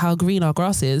coming to look at how green our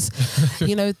grass is.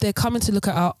 You know, they're coming to look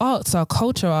at our arts, our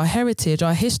culture, our heritage,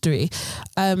 our history.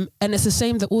 And it's a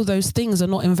shame that all those things are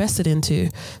not invested into.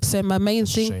 So my main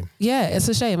thing, it's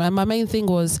a shame. And my main thing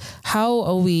was, how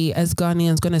are we as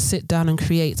Ghanaians going to sit down and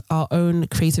create our own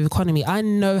creative economy? I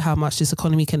know how much this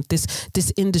economy can,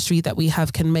 this industry that we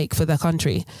have can make for the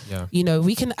country. Yeah. You know,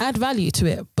 we can add value to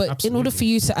it, but in order for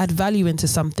you to add value into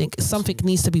something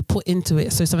needs to be put into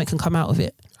it so something can come out of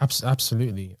it.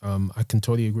 Absolutely. I can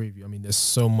totally agree with you. I mean, there's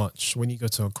so much when you go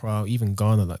to Accra, even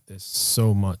Ghana, like there's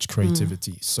so much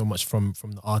creativity, so much from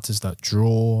the artists that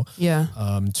draw,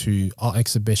 to art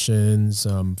exhibitions,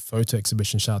 photo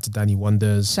exhibitions. Shout out to Danny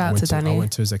Wonders. I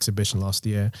went to his exhibition last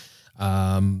year.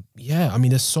 I mean,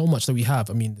 there's so much that we have.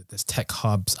 I mean, there's tech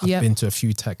hubs. I've been to a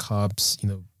few tech hubs, you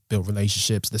know, build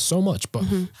relationships. There's so much, but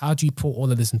how do you put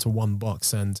all of this into one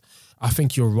box? And I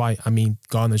think you're right. I mean,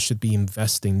 Ghana should be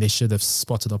investing. They should have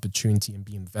spotted opportunity and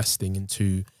be investing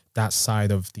into that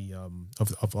side of the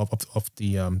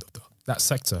that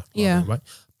sector. Right.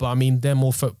 But I mean, they're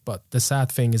more. But the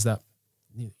sad thing is that,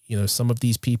 you know, some of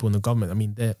these people in the government, I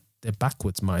mean, they're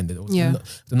backwards minded. They're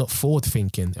not forward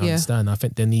thinking. I understand. I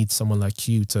think they need someone like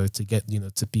you to get, you know,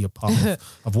 to be a part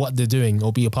of what they're doing,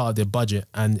 or be a part of their budget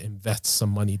and invest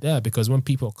some money there. Because when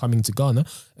people are coming to Ghana,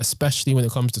 especially when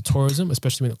it comes to tourism,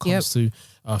 especially when it comes to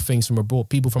things from abroad,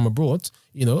 people from abroad,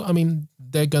 you know, I mean,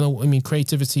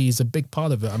 creativity is a big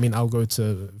part of it. I mean, I'll go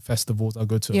to festivals, I'll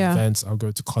go to events, I'll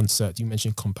go to concerts. You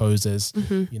mentioned Compozers,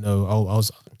 you know, I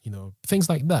was, you know, things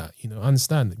like that. You know, I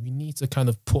understand that we need to kind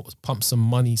of pump some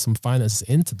money, some finances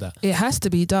into that. It has to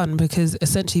be done, because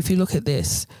essentially, if you look at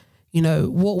this, you know,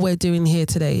 what we're doing here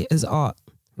today is art,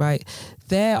 right?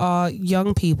 There are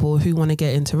young people who want to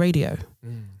get into radio.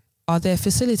 Are there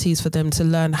facilities for them to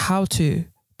learn how to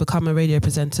become a radio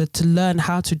presenter, to learn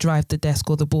how to drive the desk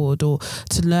or the board, or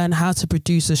to learn how to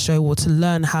produce a show, or to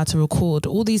learn how to record,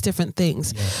 all these different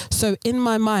things. So in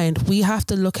my mind, we have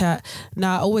to look at,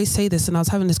 now I always say this, and I was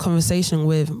having this conversation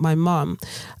with my mum,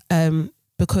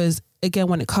 because again,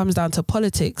 when it comes down to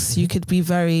politics, you could be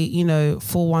very, you know,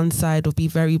 for one side or be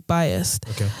very biased.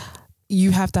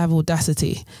 You have to have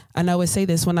audacity. And I always say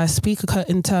this when I speak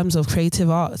in terms of creative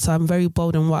arts, I'm very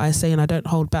bold in what I say and I don't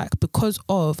hold back, because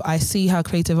I see how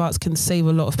creative arts can save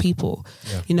a lot of people.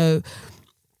 You know,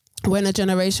 we're in a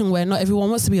generation where not everyone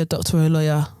wants to be a doctor or a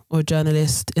lawyer or a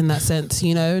journalist in that sense.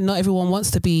 You know, not everyone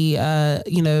wants to be,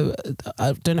 you know,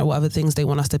 I don't know what other things they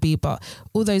want us to be, but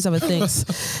all those other things.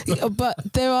 But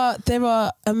there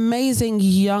are amazing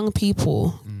young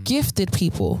people, gifted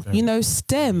people. You know,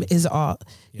 STEM is art.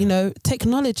 You know,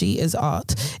 technology is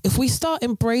art. If we start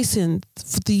embracing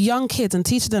the young kids and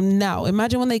teaching them now,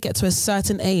 imagine when they get to a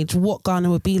certain age, what Ghana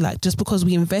would be like, just because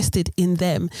we invested in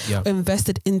them,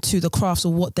 invested into the crafts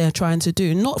of what they're trying to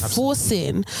do, not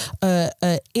forcing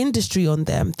industry on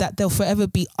them that they'll forever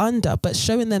be under, but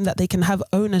showing them that they can have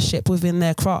ownership within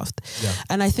their craft.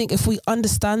 And I think if we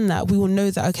understand that, we will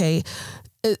know that, okay,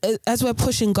 as we're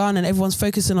pushing Ghana and everyone's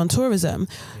focusing on tourism,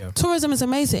 tourism is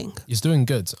amazing. It's doing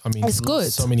good. I mean, it's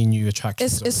good. So many new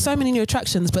attractions. It's so many new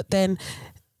attractions, but then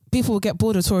people will get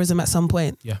bored of tourism at some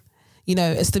point. You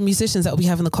know, it's the musicians that will be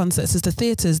having the concerts. It's the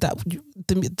theatres that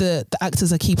the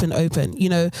actors are keeping open. You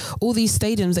know, all these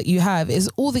stadiums that you have, is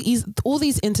all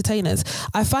these entertainers.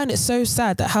 I find it so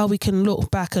sad that how we can look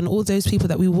back and all those people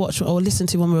that we watch or listen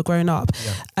to when we were growing up,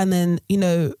 and then, you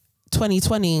know,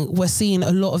 2020, we're seeing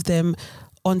a lot of them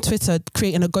on Twitter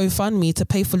creating a GoFundMe to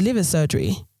pay for liver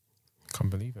surgery.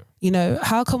 Can't believe it. You know,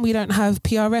 how come we don't have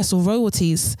PRS or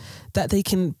royalties that they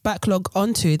can backlog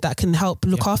onto that can help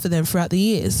look after them throughout the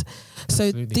years?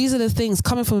 So these are the things,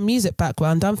 coming from a music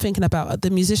background, I'm thinking about the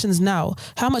musicians now.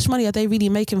 How much money are they really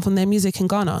making from their music in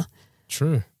Ghana?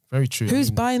 True, very true.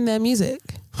 Who's buying their music?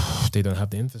 They don't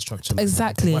have the infrastructure.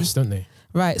 Exactly. West, don't they?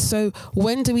 Right. So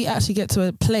when do we actually get to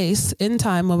a place in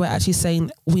time where we're actually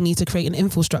saying we need to create an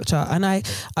infrastructure? And I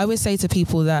always say to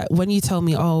people that when you tell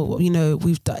me, oh, you know,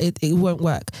 we've done it, it won't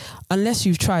work unless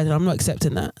you've tried, and I'm not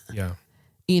accepting that.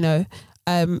 You know,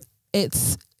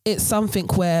 it's something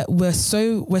where we're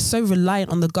so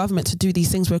reliant on the government to do these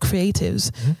things. We're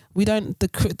creatives. We don't.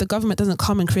 The government doesn't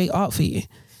come and create art for you.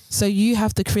 So you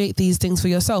have to create these things for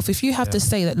yourself. If you have to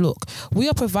say that, look, we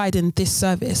are providing this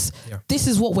service. This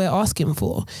is what we're asking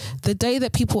for. The day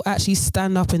that people actually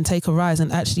stand up and take a rise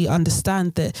and actually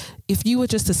understand that if you were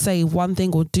just to say one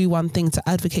thing or do one thing to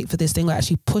advocate for this thing or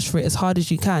actually push for it as hard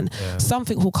as you can,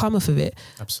 something will come off of it.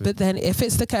 But then if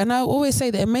it's the case, and I always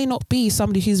say that it may not be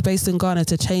somebody who's based in Ghana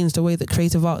to change the way that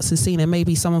creative arts is seen. It may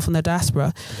be someone from the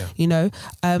diaspora, you know.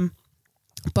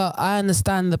 But I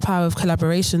understand the power of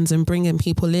collaborations and bringing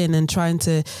people in and trying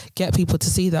to get people to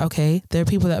see that, okay, there are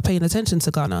people that are paying attention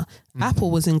to Ghana.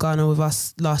 Apple was in Ghana with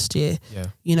us last year. Yeah.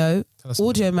 You know,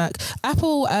 Audio Mac.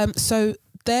 Apple, so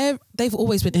they've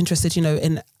always been interested, you know,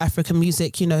 in African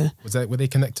music, you know. Were they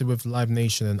connected with Live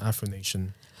Nation and Afro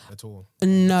Nation at all?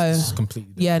 No. It's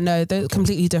completely different. Yeah, no, they're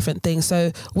completely different things.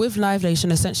 So with Live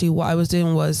Nation, essentially what I was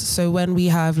doing was, so when we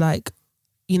have like,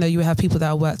 you know, you have people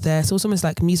that work there. So it's almost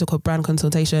like musical brand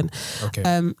consultation.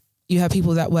 Okay. You have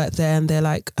people that work there and they're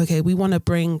like, okay, we want to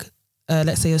bring,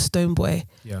 let's say a Stone Boy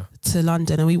to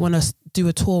London and we want to do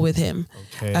a tour with him.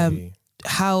 Okay.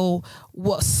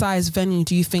 What size venue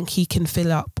do you think he can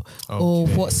fill up? Or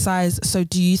what size, so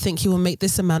do you think he will make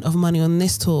this amount of money on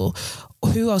this tour?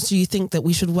 Who else do you think that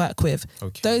we should work with?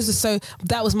 So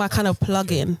that was my kind of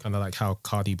plug-in. Kind of like how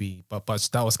Cardi B, but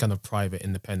that was kind of private,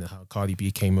 independent, how Cardi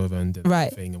B came over and did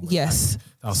right. thing. And yes.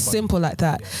 That was simple like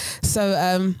that.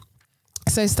 Yeah.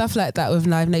 So stuff like that with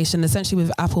Live Nation. Essentially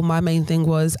with Apple, my main thing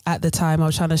was at the time I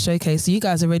was trying to showcase, so you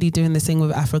guys are already doing this thing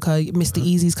with Africa. Mr.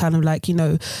 Easy's kind of like, you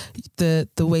know, the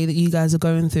way that you guys are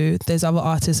going through. There's other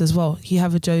artists as well. You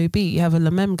have a Joey B, you have a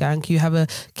Lamem Gang, you have a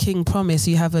King Promise,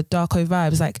 you have a Darko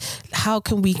Vibes. Like, how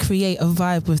can we create a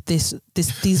vibe with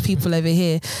these people over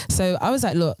here? So I was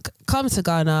like, look, come to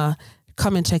Ghana,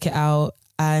 come and check it out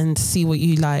and see what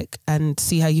you like and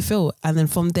see how you feel. And then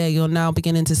from there, you're now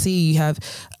beginning to see you have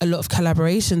a lot of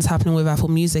collaborations happening with Apple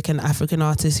Music and African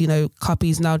artists. You know,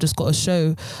 Cuppy's now just got a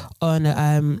show on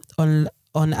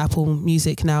Apple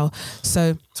Music now. So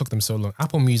it took them so long.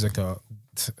 Apple Music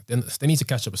they need to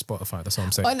catch up with Spotify. That's what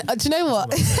I'm saying. Do you know what?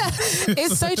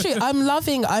 It's so true. I'm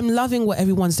loving what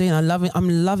everyone's doing.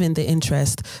 I'm loving the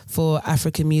interest for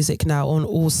African music now on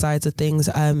all sides of things.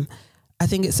 I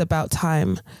think it's about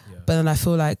time. But then I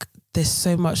feel like there's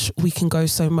so much, we can go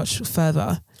so much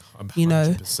further, 100%, you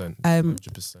know,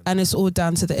 100%. And it's all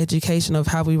down to the education of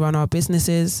how we run our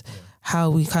businesses,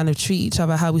 how we kind of treat each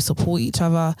other, how we support each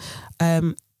other.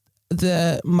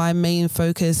 My main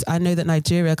focus, I know that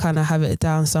Nigeria kind of have it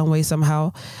down some way,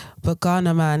 somehow, but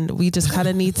Ghana, man, we just kind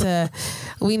of need to,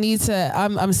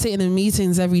 I'm sitting in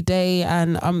meetings every day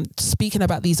and I'm speaking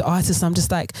about these artists. And I'm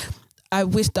just like, I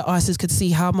wish the artists could see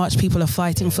how much people are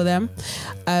fighting for them.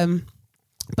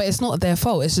 But it's not their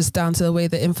fault. It's just down to the way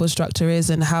the infrastructure is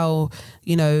and how,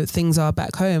 you know, things are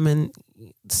back home. And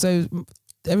so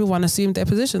everyone assumed their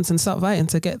positions and start fighting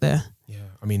to get there. Yeah.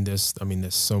 I mean, there's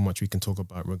so much we can talk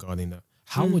about regarding that.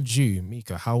 How would you,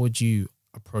 Mika,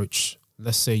 approach,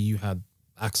 let's say you had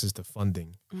access to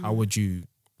funding, how would you,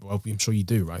 well, I'm sure you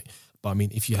do, right? But I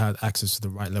mean, if you had access to the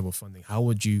right level of funding, how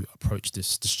would you approach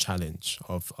this challenge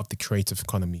of the creative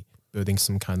economy, building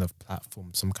some kind of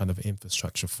platform, some kind of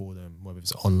infrastructure for them, whether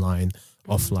it's online,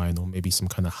 offline, or maybe some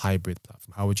kind of hybrid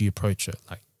platform? How would you approach it,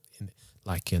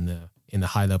 in a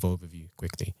high level overview,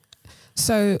 quickly?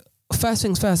 So first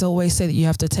things first, I always say that you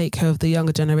have to take care of the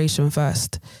younger generation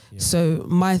first. Yeah. So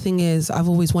my thing is, I've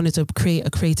always wanted to create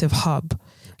a creative hub.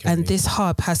 And this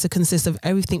hub has to consist of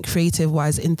everything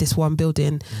creative-wise in this one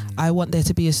building. I want there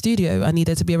to be a studio. I need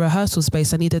there to be a rehearsal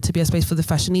space. I need there to be a space for the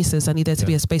fashionistas. I need there to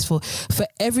be a space for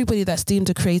everybody that's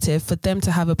deemed a creative, for them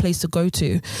to have a place to go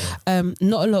to. Not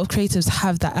a lot of creatives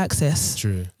have that access.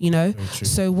 True. You know?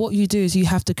 So what you do is you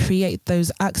have to create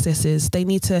those accesses. They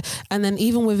need to, and then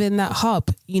even within that hub,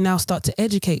 you now start to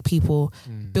educate people,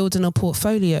 building a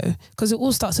portfolio. Because it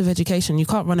all starts with education. You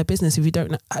can't run a business if you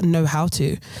don't know how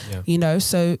to, you know?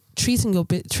 So treating the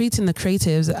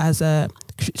creatives as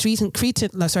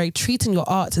treating your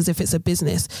art as if it's a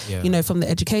business, you know, from the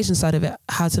education side of it,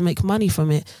 how to make money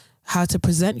from it, how to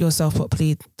present yourself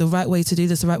properly, the right way to do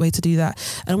this, the right way to do that.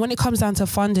 And when it comes down to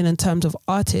funding in terms of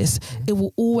artists, it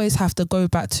will always have to go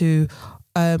back to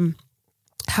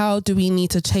how do we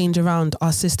need to change around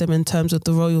our system in terms of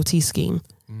the royalty scheme,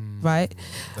 right?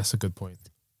 That's a good point.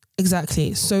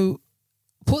 Exactly. So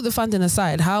put the funding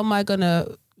aside, how am I going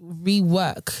to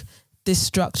rework this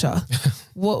structure?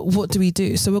 What do we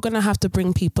do? So we're going to have to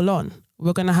bring people on.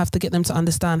 We're going to have to get them to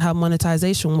understand how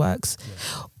monetization works.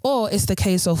 Or it's the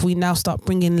case of we now start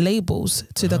bringing labels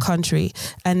to the country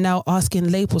and now asking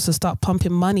labels to start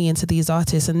pumping money into these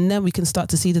artists, and then we can start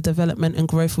to see the development and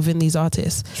growth within these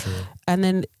artists. And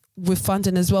then with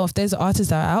funding as well, if there's artists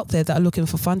that are out there that are looking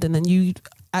for funding, then you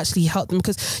actually help them,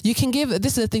 because you can give,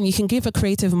 this is the thing, you can give a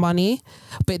creative money,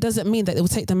 but it doesn't mean that it will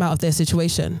take them out of their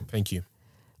situation. Thank you.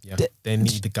 Yeah, they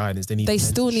need the guidance. They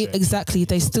still need, exactly,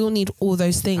 they still need all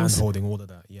those things. Hand-holding, all of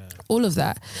that, all of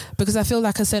that, because I feel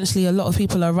like essentially a lot of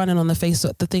people are running on the face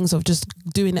of the things of just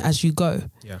doing it as you go.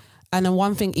 And then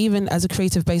one thing, even as a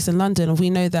creative based in London, we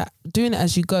know that doing it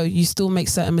as you go, you still make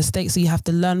certain mistakes, so you have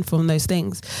to learn from those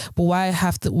things. But why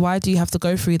do you have to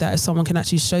go through that if someone can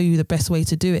actually show you the best way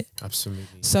to do it? Absolutely.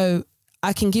 So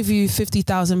I can give you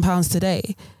 £50,000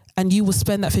 today, and you will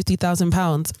spend that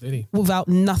 £50,000 without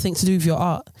nothing to do with your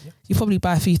art. Yeah. You probably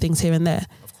buy a few things here and there.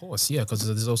 Of course, yeah, because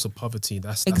there's also poverty.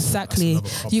 That's exactly.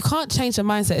 You can't change the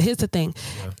mindset. Here's the thing: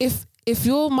 if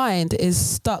your mind is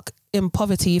stuck in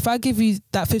poverty, if I give you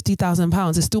that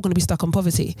 £50,000, it's still going to be stuck on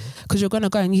poverty, because you're going to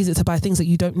go and use it to buy things that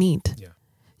you don't need. Yeah.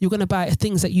 You're going to buy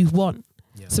things that you want.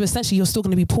 Yeah. So essentially, you're still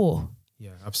going to be poor.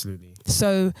 Yeah, absolutely.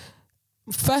 So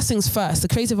first things first, the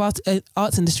creative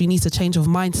arts industry needs a change of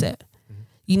mindset.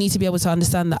 You need to be able to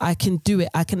understand that I can do it.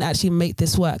 I can actually make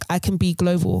this work. I can be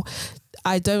global.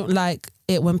 I don't like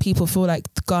it when people feel like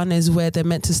Ghana is where they're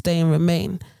meant to stay and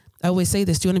remain. I always say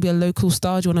this: do you want to be a local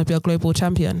star? Do you want to be a global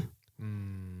champion?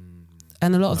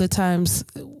 And a lot of the times,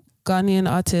 Ghanaian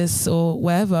artists or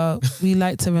wherever, we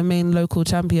like to remain local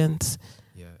champions.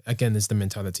 Yeah, again, it's the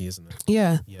mentality, isn't it?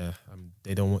 Yeah. Yeah.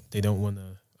 They don't want to.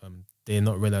 They're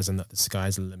not realizing that the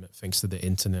sky's the limit thanks to the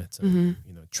internet and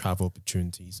you know, travel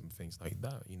opportunities and things like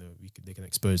that. You know, they can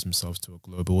expose themselves to a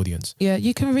global audience. Yeah,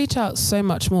 you can reach out so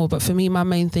much more. But for me, my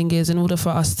main thing is, in order for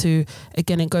us to,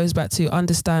 again, it goes back to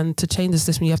understand, to change the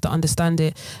system, you have to understand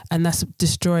it. And that's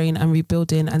destroying and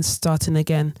rebuilding and starting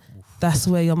again. That's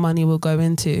where your money will go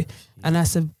into. And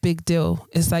that's a big deal.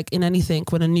 It's like in anything,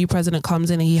 when a new president comes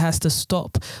in and he has to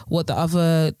stop what the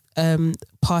other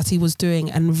party was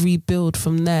doing and rebuild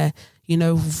from there, you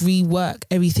know, rework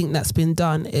everything that's been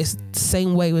done. It's the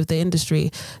same way with the industry.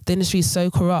 The industry is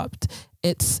so corrupt.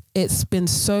 It's been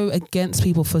so against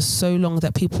people for so long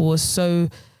that people were so,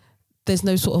 there's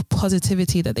no sort of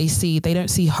positivity that they see. They don't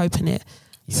see hope in it.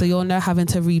 Yeah. So you're now having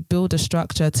to rebuild a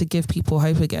structure to give people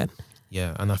hope again.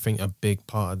 Yeah, and I think a big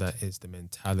part of that is the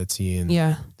mentality and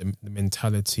the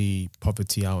mentality,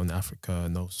 poverty out in Africa,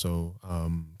 and also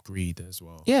greed as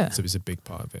well. Yeah. So it's a big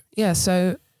part of it. Yeah,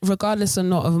 so regardless or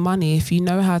not of money, if you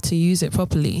know how to use it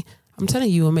properly, I'm telling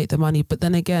you, will make the money. But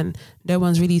then again, no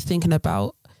one's really thinking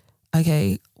about,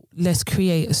 okay, let's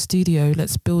create a studio,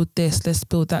 let's build this, let's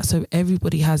build that, so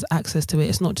everybody has access to it.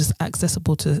 It's not just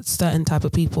accessible to certain type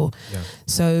of people. Yeah.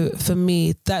 So for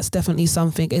me, that's definitely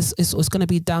something. It's going to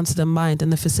be down to the mind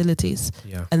and the facilities.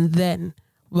 Yeah. And then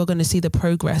we're going to see the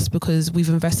progress, because we've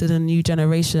invested in a new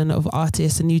generation of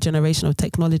artists, a new generation of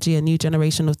technology, a new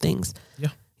generation of things.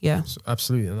 Yeah. Yeah. So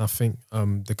absolutely. And I think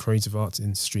the creative arts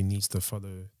industry needs to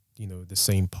follow, you know, the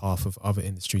same path of other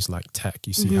industries like tech.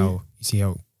 You see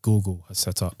how Google has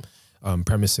set up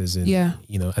premises in,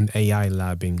 you know, an AI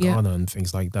lab in Ghana and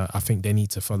things like that. I think they need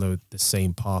to follow the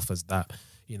same path as that,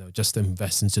 you know, just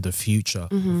invest into the future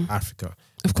of Africa.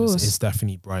 Of course. It's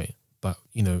definitely bright, but,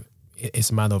 you know, it's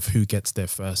a matter of who gets there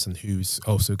first and who's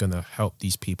also going to help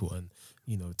these people and,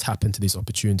 you know, tap into these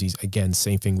opportunities. Again,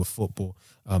 same thing with football.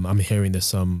 I'm hearing there's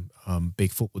some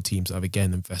big football teams that have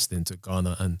again invested into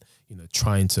Ghana and, you know,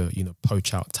 trying to, you know,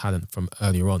 poach out talent from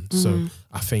earlier on. So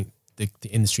I think the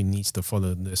industry needs to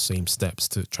follow the same steps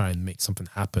to try and make something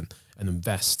happen and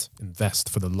invest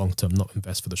for the long term, not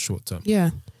invest for the short term. Yeah.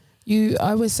 I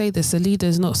always say this: a leader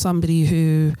is not somebody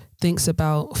who thinks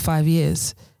about 5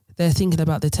 years. They're thinking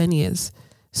about the 10 years.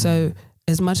 So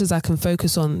as much as I can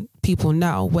focus on people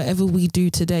now, whatever we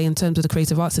do today in terms of the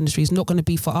creative arts industry is not going to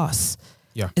be for us.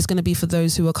 Yeah. It's going to be for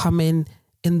those who are coming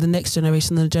in the next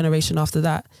generation and the generation after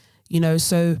that, you know.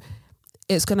 So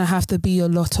it's going to have to be a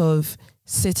lot of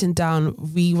sitting down,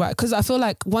 rewrite, because I feel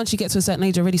like once you get to a certain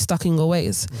age, you're already stuck in your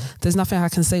ways. There's nothing I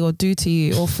can say or do to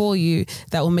you or for you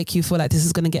that will make you feel like this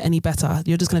is going to get any better.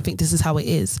 You're just going to think this is how it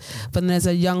is. But then there's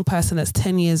a young person that's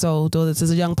 10 years old, or there's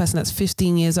a young person that's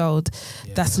 15 years old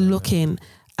that's looking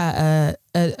at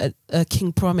a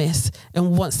King Promise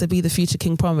and wants to be the future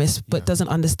King Promise, but doesn't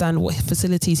understand what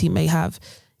facilities he may have.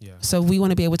 Yeah. So we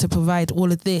want to be able to provide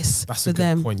all of this for them. That's a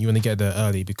good point. You want to get there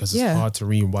early, because it's hard to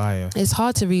rewire. It's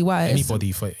hard to rewire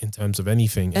anybody in terms of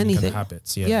anything, any kind of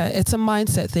habits. Yeah. Yeah, it's a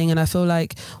mindset thing. And I feel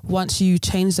like once you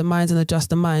change the minds and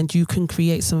adjust the mind, you can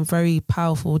create some very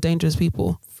powerful, dangerous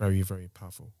people. Very, very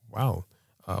powerful. Wow.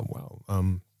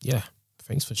 Yeah.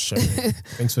 Thanks for sharing.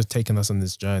 Thanks for taking us on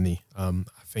this journey. I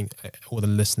think all the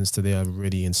listeners today are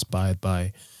really inspired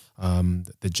by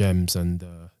the gems and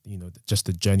you know, just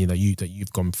the journey that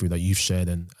you've gone through, that you've shared,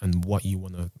 and what you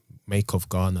want to make of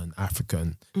Ghana and Africa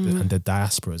and the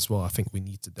diaspora as well. I think we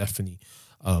need to definitely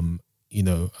you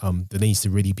know, there needs to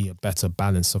really be a better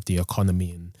balance of the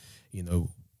economy, and, you know,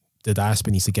 the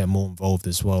diaspora needs to get more involved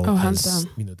as well. Hands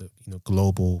down. You know,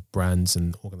 global brands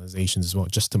and organizations as well,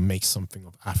 just to make something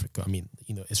of Africa. I mean,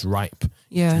 you know, it's ripe.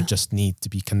 Yeah. You just need to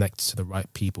be connected to the right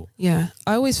people. Yeah.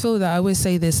 I always feel that, I always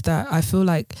say this, that I feel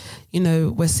like, you know,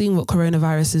 we're seeing what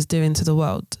coronavirus is doing to the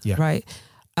world, right?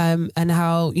 And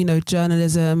how, you know,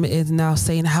 journalism is now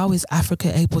saying, how is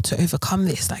Africa able to overcome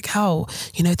this? Like how,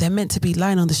 you know, they're meant to be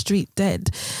lying on the street dead.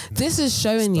 This is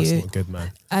showing that's you. Not good,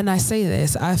 man. And I say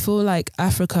this, I feel like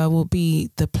Africa will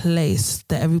be the place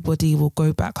that everybody will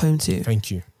go back home to. Thank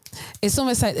you. It's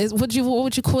almost like, what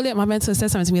would you call it? My mentor said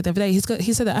something to me the other day.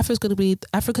 He said that Africa's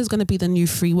going to be the new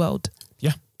free world.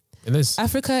 Yeah, it is.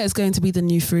 Africa is going to be the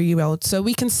new free world. So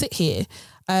we can sit here.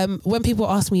 When people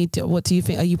ask me, what do you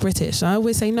think? Are you British? I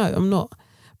always say, no, I'm not.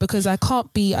 Because I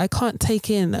can't take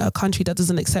in a country that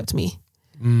doesn't accept me.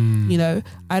 You know,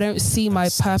 I don't see my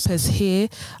purpose here.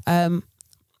 You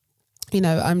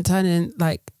know, I'm turning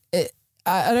like,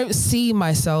 I don't see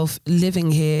myself living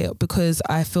here because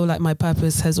I feel like my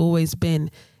purpose has always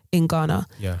been in Ghana.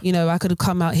 Yeah. You know, I could have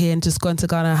come out here and just gone to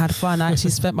Ghana and had fun. I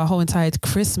actually spent my whole entire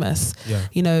Christmas,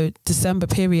 you know, December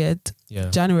period,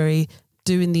 January,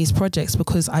 doing these projects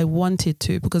because I wanted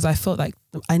to, because I felt like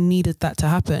I needed that to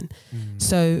happen.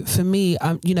 So for me,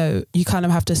 you know, you kind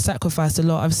of have to sacrifice a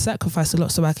lot. I've sacrificed a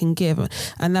lot so I can give.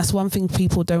 And that's one thing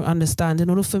people don't understand. In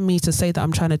order for me to say that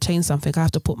I'm trying to change something, I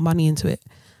have to put money into it.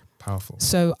 Powerful.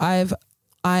 So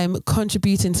I'm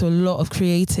contributing to a lot of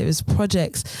creatives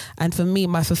projects, and for me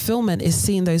my fulfillment is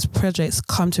seeing those projects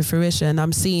come to fruition.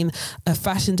 I'm seeing a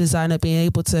fashion designer being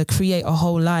able to create a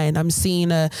whole line. I'm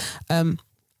seeing a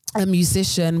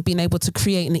musician being able to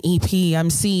create an EP. I'm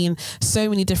seeing so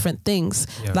many different things.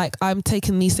 Like I'm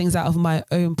taking these things out of my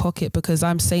own pocket because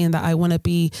I'm saying that I want to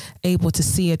be able to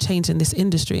see a change in this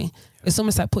industry. It's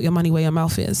almost like put your money where your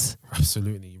mouth is.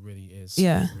 Absolutely, it really is.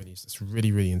 Yeah. It really is. It's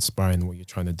really, really inspiring what you're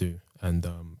trying to do. And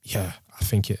yeah, I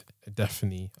think it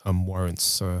definitely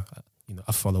warrants you know,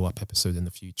 a follow-up episode in the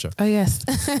future. Oh yes.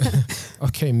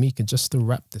 Okay, Mika, just to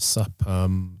wrap this up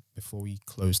before we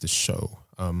close the show,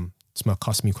 it's my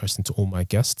customary question to all my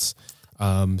guests.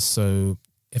 So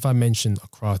if I mention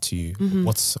Accra to you,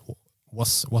 what's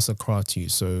Accra to you?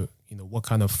 So, you know, what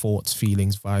kind of thoughts,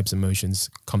 feelings, vibes, emotions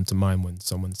come to mind when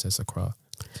someone says Accra?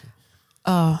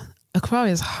 Accra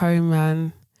is home,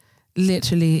 man.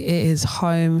 Literally, it is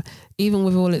home. Even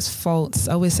with all its faults,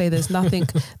 I always say there's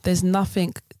always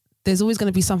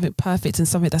going to be something perfect and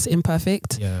something that's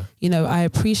imperfect. Yeah. You know, I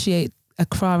appreciate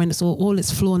Accra and it's all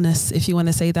its flawness, if you want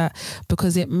to say that,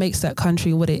 because it makes that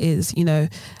country what it is. You know,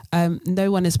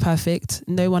 no one is perfect.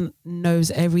 No one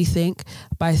knows everything.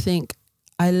 But I think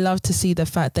I love to see the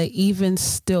fact that even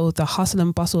still the hustle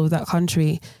and bustle of that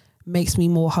country makes me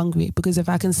more hungry, because if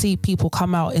I can see people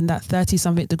come out in that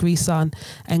 30-something degree sun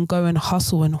and go and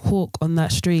hustle and hawk on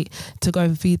that street to go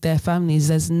and feed their families,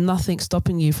 there's nothing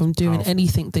stopping you from doing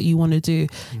anything that you want to do.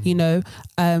 You know,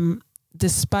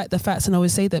 despite the facts, and I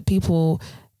always say that people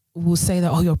will say that,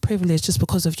 oh, you're privileged just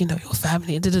because of, you know, your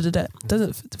family.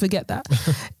 Doesn't forget that.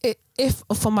 If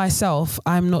for myself,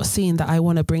 I'm not seeing that I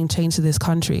want to bring change to this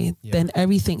country, then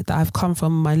everything that I've come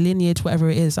from, my lineage, whatever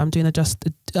it is, I'm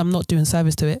not doing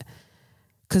service to it.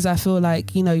 Because I feel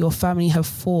like, you know, your family have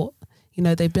fought, you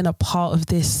know, they've been a part of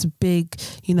this big,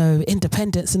 you know,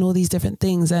 independence and all these different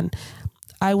things. And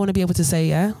I want to be able to say,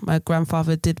 yeah, my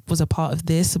grandfather was a part of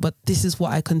this, but this is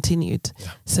what I continued.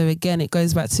 Yeah. So again, it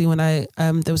goes back to when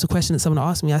there was a question that someone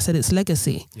asked me, I said it's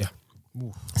legacy. Yeah.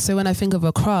 Ooh. So when I think of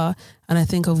Accra and I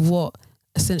think of what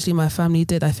essentially my family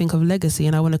did, I think of legacy,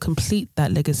 and I want to complete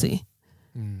that legacy.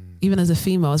 Even as a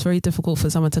female, it's very difficult for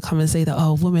someone to come and say that,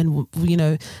 oh, women, you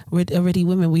know, we're already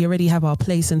women, we already have our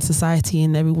place in society,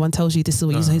 and everyone tells you this is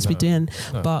what you're supposed to be doing.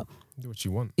 No. But do what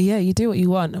you want. Yeah, you do what you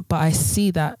want. But I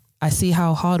see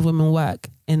how hard women work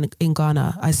in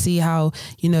Ghana. I see how,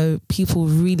 you know, people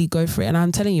really go for it. And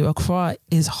I'm telling you, Accra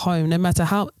is home. No matter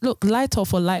how, look, light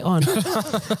off or light on.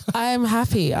 I'm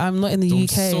happy. I'm not in the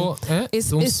UK.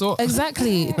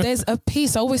 Exactly. There's a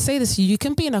peace. I always say this, you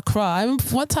can be in Accra.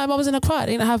 One time I was in Accra, I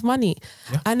didn't have money.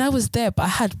 Yeah. And I was there, but I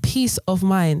had peace of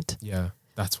mind. Yeah,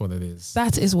 that's what it is.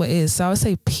 That is what it is. So I would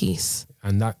say peace.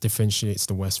 And that differentiates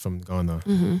the West from Ghana.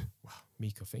 Mm-hmm.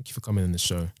 Mika, thank you for coming on the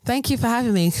show. Thank you for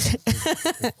having me.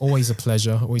 Always a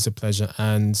pleasure. Always a pleasure.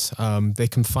 And they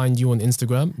can find you on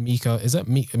Instagram. Mika, is that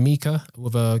Mika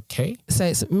with a K? So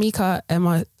it's Mika,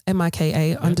 MIKA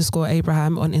 _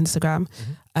 Abraham on Instagram.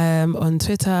 Mm-hmm. On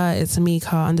Twitter, it's Mika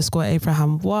 _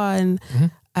 Abraham 1. Mm-hmm.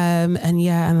 And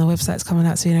the website's coming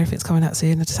out soon. Everything's coming out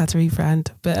soon. I just had to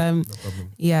rebrand. But no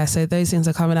problem. Yeah, so those things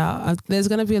are coming out. There's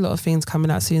going to be a lot of things coming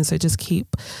out soon, so just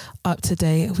keep up to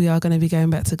date. We are going to be going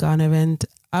back to Ghana, and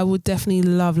I would definitely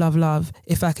love,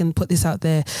 if I can put this out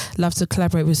there, love to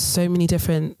collaborate with so many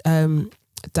different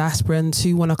diasporans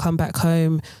who want to come back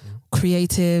home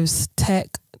creatives,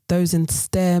 tech, those in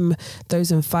STEM,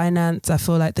 those in finance. I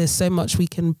feel like there's so much we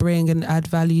can bring and add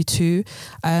value to.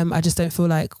 I just don't feel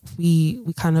like we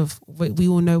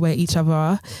all know where each other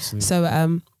are. Absolutely.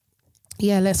 So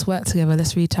yeah, let's work together.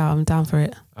 Let's reach out. I'm down for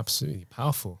it. Absolutely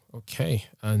powerful. Okay,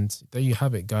 and there you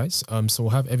have it, guys. So we'll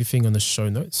have everything on the show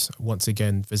notes. Once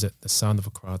again, visit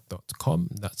thesoundofacrowd.com.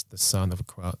 That's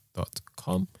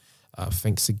thesoundofacrowd.com.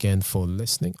 Thanks again for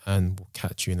listening, and we'll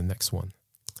catch you in the next one.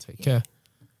 Take care.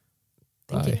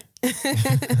 Bye.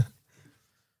 As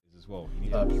well.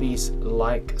 Please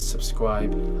like,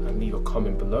 subscribe, and leave a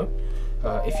comment below.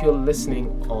 If you're listening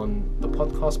on the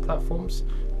podcast platforms,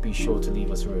 be sure to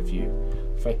leave us a review.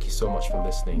 Thank you so much for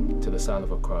listening to The Sound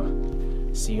of Accra.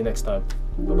 See you next time.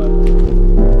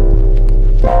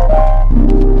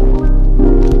 Bye-bye.